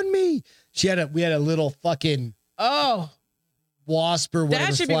is on me? We had a little fucking Oh, wasp or whatever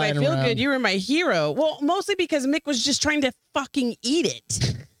that should be my flying feel around. good. You were my hero. Well, mostly because Mick was just trying to fucking eat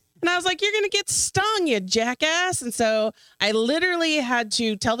it. And I was like, you're going to get stung, you jackass. And so I literally had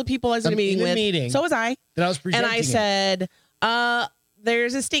to tell the people I was in a meeting with. So was I. That I was presenting And I said,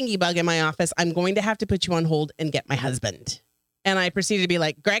 there's a stingy bug in my office. I'm going to have to put you on hold and get my husband. And I proceeded to be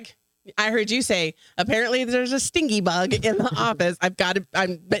like, Greg, I heard you say, apparently there's a stingy bug in the office. I'm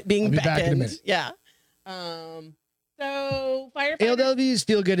being I'll be back in a beckoned. minute. Yeah. So firefighter. ALW's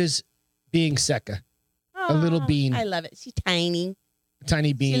feel good is being Secca. A little bean. I love it. She's tiny.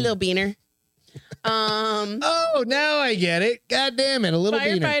 Tiny bean. She's a little beaner. Oh, now I get it. God damn it. A little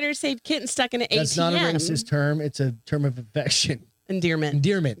beaner. Firefighter saved kitten stuck in an ATM. That's not a racist term. It's a term of affection. Endearment.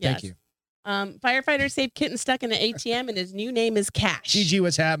 Endearment. Thank Yes. you. Firefighter saved kitten stuck in an ATM, and his new name is Cash. GG,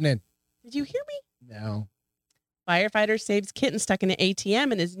 what's happening? Did you hear me? No. Firefighter saves kitten stuck in an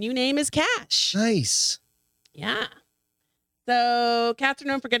ATM, and his new name is Cash. Nice. Yeah. So cats are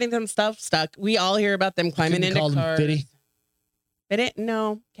known for getting them stuff stuck. We all hear about them climbing into call cars. them Fitty? Fitty?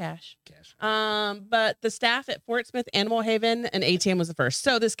 No, Cash. Cash. But the staff at Fort Smith Animal Haven, an ATM was the first.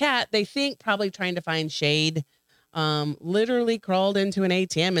 So this cat, they think probably trying to find shade, literally crawled into an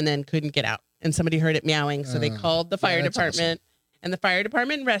ATM and then couldn't get out. And somebody heard it meowing. So they called the fire department. And the fire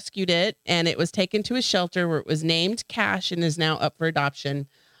department rescued it, and it was taken to a shelter where it was named Cash and is now up for adoption.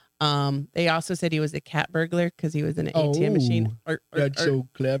 They also said he was a cat burglar because he was in an ATM machine. That's so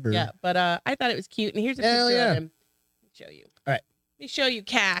clever. Yeah, but I thought it was cute. And here's a picture of him. Let me show you. All right. Let me show you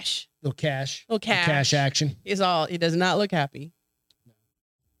Cash. Little cash. Little Cash. Cash action. He does not look happy.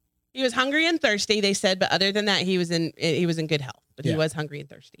 He was hungry and thirsty, they said, but other than that, he was in good health. But he was hungry and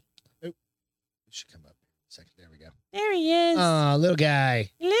thirsty. It should come up in a second. There we go. There he is. Aw, little guy.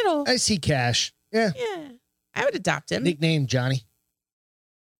 Little. I see Cash. Yeah. Yeah. I would adopt him. Nickname Johnny.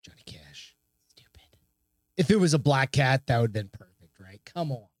 Johnny Cash. Stupid. If it was a black cat, that would have been perfect, right?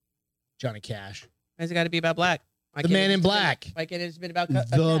 Come on. Johnny Cash. Why's it got to be about black? The man in black. Why can't it just been about a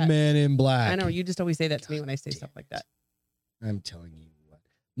The cat? man in black. I know. You just always say that to me when I say stuff like that. I'm telling you what.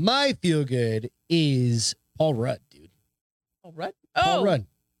 My feel good is Paul Rudd, dude. Paul Rudd? Paul Rudd.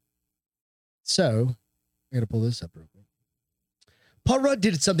 So, I got to pull this up real quick. Paul Rudd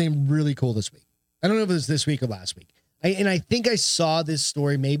did something really cool this week. I don't know if it was this week or last week. I think I saw this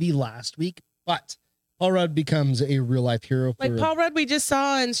story maybe last week, but Paul Rudd becomes a real life hero. Like Paul Rudd we just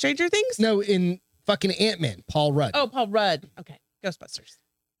saw in Stranger Things? No, in fucking Ant-Man, Paul Rudd. Oh, Paul Rudd. Okay. Ghostbusters.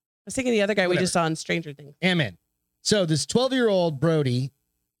 I was thinking of the other guy we just saw in Stranger Things. Ant-Man. So this 12-year-old Brody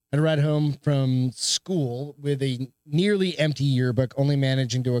had a ride home from school with a nearly empty yearbook, only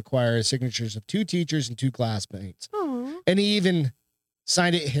managing to acquire signatures of 2 teachers and 2 classmates. Aww. And he even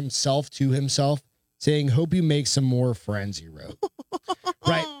signed it himself to himself, saying, "Hope you make some more friends," he wrote.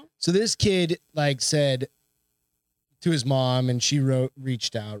 Right. So this kid said to his mom, and she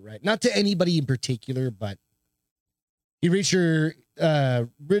reached out, right? Not to anybody in particular, but he reached her.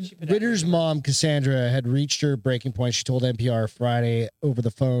 Ritter's mom, Cassandra, had reached her breaking point. She told NPR Friday over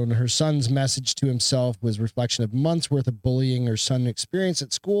the phone her son's message to himself was a reflection of months worth of bullying her son experienced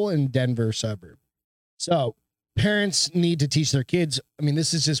at school in Denver suburb. So parents need to teach their kids. I mean,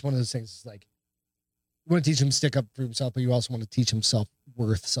 this is just one of those things. It's like, you want to teach him to stick up for himself, but you also want to teach him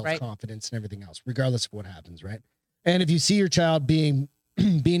self-worth, self-confidence, and everything else, regardless of what happens, right? And if you see your child being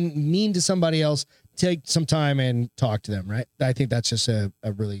mean to somebody else, take some time and talk to them, right? I think that's just a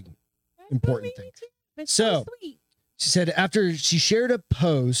really important thing. So sweet. She said after she shared a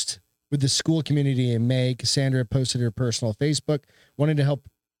post with the school community in May, Cassandra posted her personal Facebook, wanted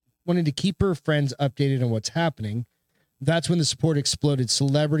to keep her friends updated on what's happening. That's when the support exploded.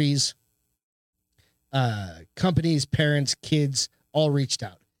 Celebrities, companies, parents, kids all reached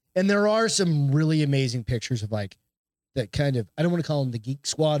out. And there are some really amazing pictures of that kind of, I don't want to call them the geek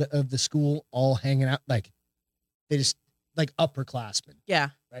squad of the school, all hanging out. They just upperclassmen.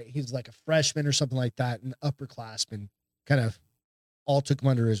 Yeah. Right. He was like a freshman or something like that. And upperclassmen kind of all took him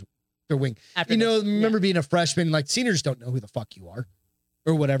under his their wing. After Remember being a freshman, like seniors don't know who the fuck you are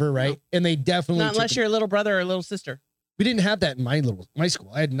or whatever, right? No. And they definitely not unless you're a little brother or a little sister. We didn't have that in my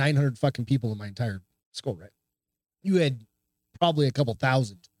school. I had 900 fucking people in my entire school, right? You had probably a couple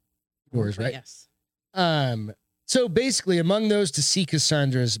thousand yours, right? Yes. So basically, among those to see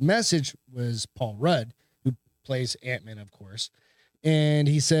Cassandra's message was Paul Rudd, who plays Ant-Man, of course. And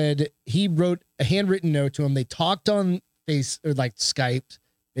he said he wrote a handwritten note to him. They talked on Skype,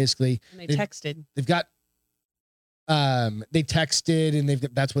 basically. And they texted. They've got, they texted, and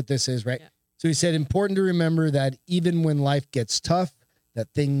that's what this is, right? Yeah. So he said, important to remember that even when life gets tough, that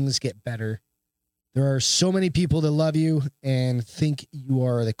things get better. There are so many people that love you and think you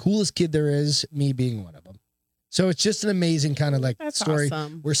are the coolest kid there is, me being one of them. So it's just an amazing kind of story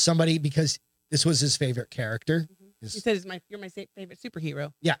where somebody, because this was his favorite character. He said, you're my favorite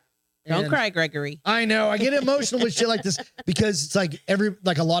superhero. Yeah. Don't cry, Gregory. I know. I get emotional with shit like this because it's like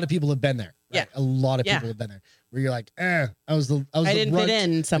a lot of people have been there. Right? Yeah. A lot of people have been there where you're like, I didn't fit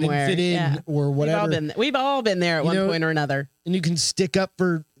in somewhere. I didn't fit in or whatever. We've all been there at one point or another. And you can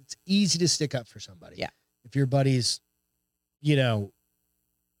it's easy to stick up for somebody. Yeah. If your buddy's,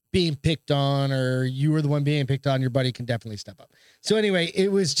 being picked on or you were the one being picked on, your buddy can definitely step up. So anyway, it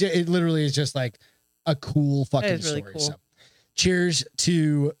literally is just like a cool fucking story. Cool. So cheers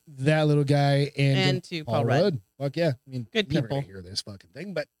to that little guy and to Paul Rudd. Fuck yeah. I mean, good people. Never gonna hear this fucking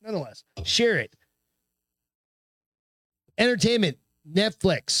thing, but nonetheless, share it. Entertainment,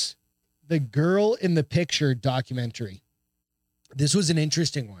 Netflix, The Girl in the Picture documentary. This was an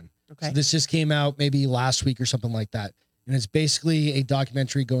interesting one. Okay. So this just came out maybe last week or something like that. And it's basically a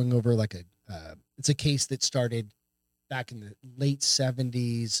documentary going over it's a case that started back in the late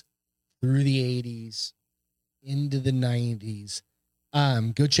 70s through the 80s into the 90s.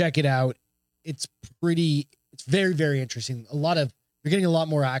 Go check it out. It's very, very interesting. You're getting a lot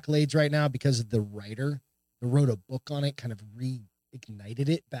more accolades right now because of the writer who wrote a book on it, kind of reignited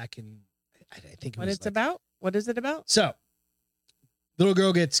it back in, I think what it's about. What is it about? So little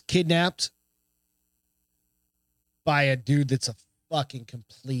girl gets kidnapped by a dude that's a fucking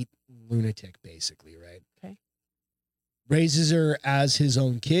complete lunatic, basically, right? Okay. Raises her as his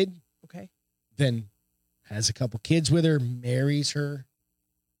own kid. Okay. Then has a couple kids with her, marries her.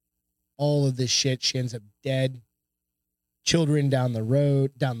 All of this shit. She ends up dead. Children down the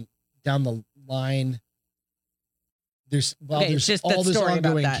road, down the line. There's just all this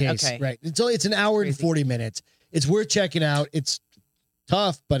ongoing case. Okay. Right. It's an hour and 40 minutes. It's worth checking out. It's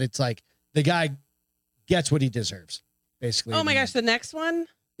tough, but it's like the guy gets what he deserves, basically. Oh my gosh, the next one?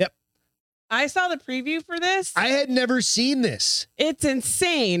 Yep. I saw the preview for this. I had never seen this. It's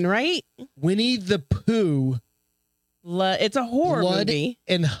insane, right? Winnie the Pooh. It's a horror movie.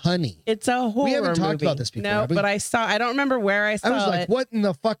 And Honey. It's a horror movie. We haven't talked about this before. No, but I don't remember where I saw it. I was like, what in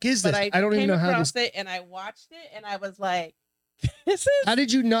the fuck is this? I don't even know how this. it and I watched it and I was like, this is. How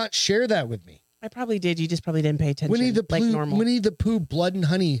did you not share that with me? I probably did. You just probably didn't pay attention. Winnie the Pooh, like normal. Winnie the Pooh, Blood and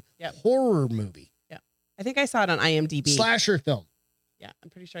Honey horror movie. I think I saw it on IMDb. Slasher film. Yeah,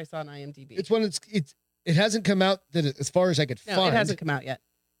 I'm pretty sure I saw it on IMDb. It's when it hasn't come out as far as I could find. No, it hasn't come out yet.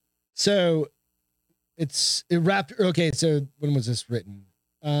 So it wrapped. Okay, so when was this written?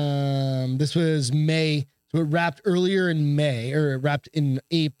 This was May. So it wrapped earlier in May, or it wrapped in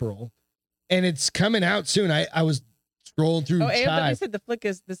April, and it's coming out soon. I was scrolling through. Oh, but you said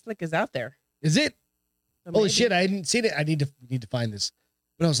this flick is out there. Is it? So Holy shit! I hadn't seen it. I need to find this.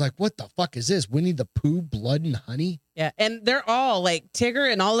 But I was like, what the fuck is this? Winnie the Pooh, Blood and Honey? Yeah, and they're all like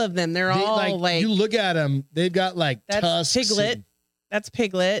Tigger and all of them. They're all like you look at them, they've got like tusks. Piglet. That's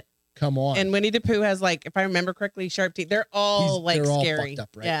Piglet. Come on. And Winnie the Pooh has like, if I remember correctly, sharp teeth. They're all they're scary. All fucked up,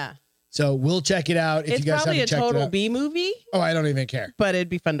 right? Yeah. So we'll check it out if you guys haven't checked it out. It's probably a total B movie. Oh, I don't even care. But it'd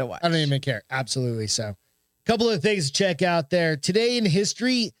be fun to watch. I don't even care. Absolutely. So a couple of things to check out there. Today in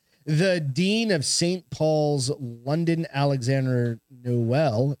history, the Dean of St. Paul's, London, Alexander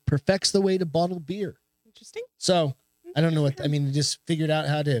Noel, perfects the way to bottle beer. Interesting. So I don't know what, they just figured out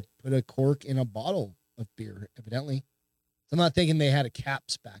how to put a cork in a bottle of beer, evidently. So I'm not thinking they had a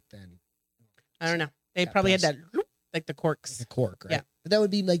caps back then. I don't know. They probably had that, like the corks. The cork, right? Yeah. But that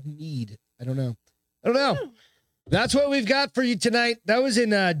would be like mead. I don't know. That's what we've got for you tonight. That was in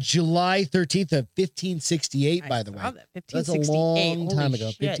July 13th of 1568, by the way. That's a long time ago.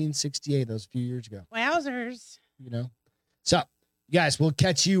 1568. That was a few years ago. Wowzers. So, guys, we'll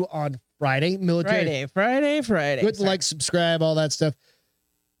catch you on Friday. Military. Friday. Good to like, subscribe, all that stuff.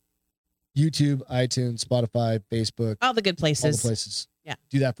 YouTube, iTunes, Spotify, Facebook. All the good places. All the places. Yeah.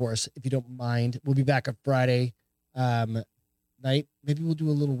 Do that for us if you don't mind. We'll be back on Friday night. Maybe we'll do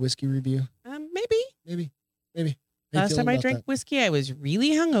a little whiskey review. Maybe. Last time I drank whiskey, I was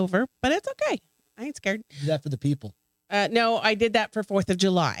really hungover, but it's okay. I ain't scared. Do that for the people. No, I did that for 4th of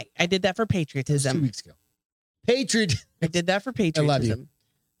July. I did that for patriotism. 2 weeks ago. Patriot. I did that for patriotism. I love you.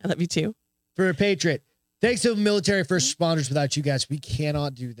 I love you too. For a patriot. Thanks to military first responders. Without you guys, we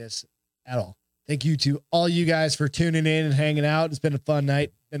cannot do this at all. Thank you to all you guys for tuning in and hanging out. It's been a fun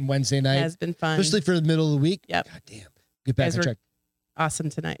night and Wednesday night. It has been fun. Especially for the middle of the week. Yep. God damn. Get back on track. Awesome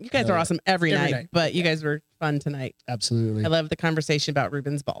tonight. You guys are awesome every night, but you guys were fun tonight. Absolutely. I love the conversation about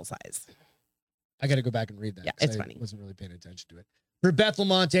Ruben's ball size. I got to go back and read that. Yeah, it's funny. I wasn't really paying attention to it. For Beth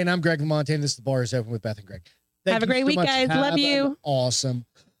Lamontagne, I'm Greg Lamontagne. This is The Bar is Open with Beth and Greg. Have a great week, guys. Love you. Awesome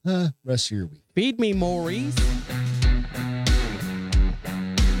rest of your week. Feed me, Maurice.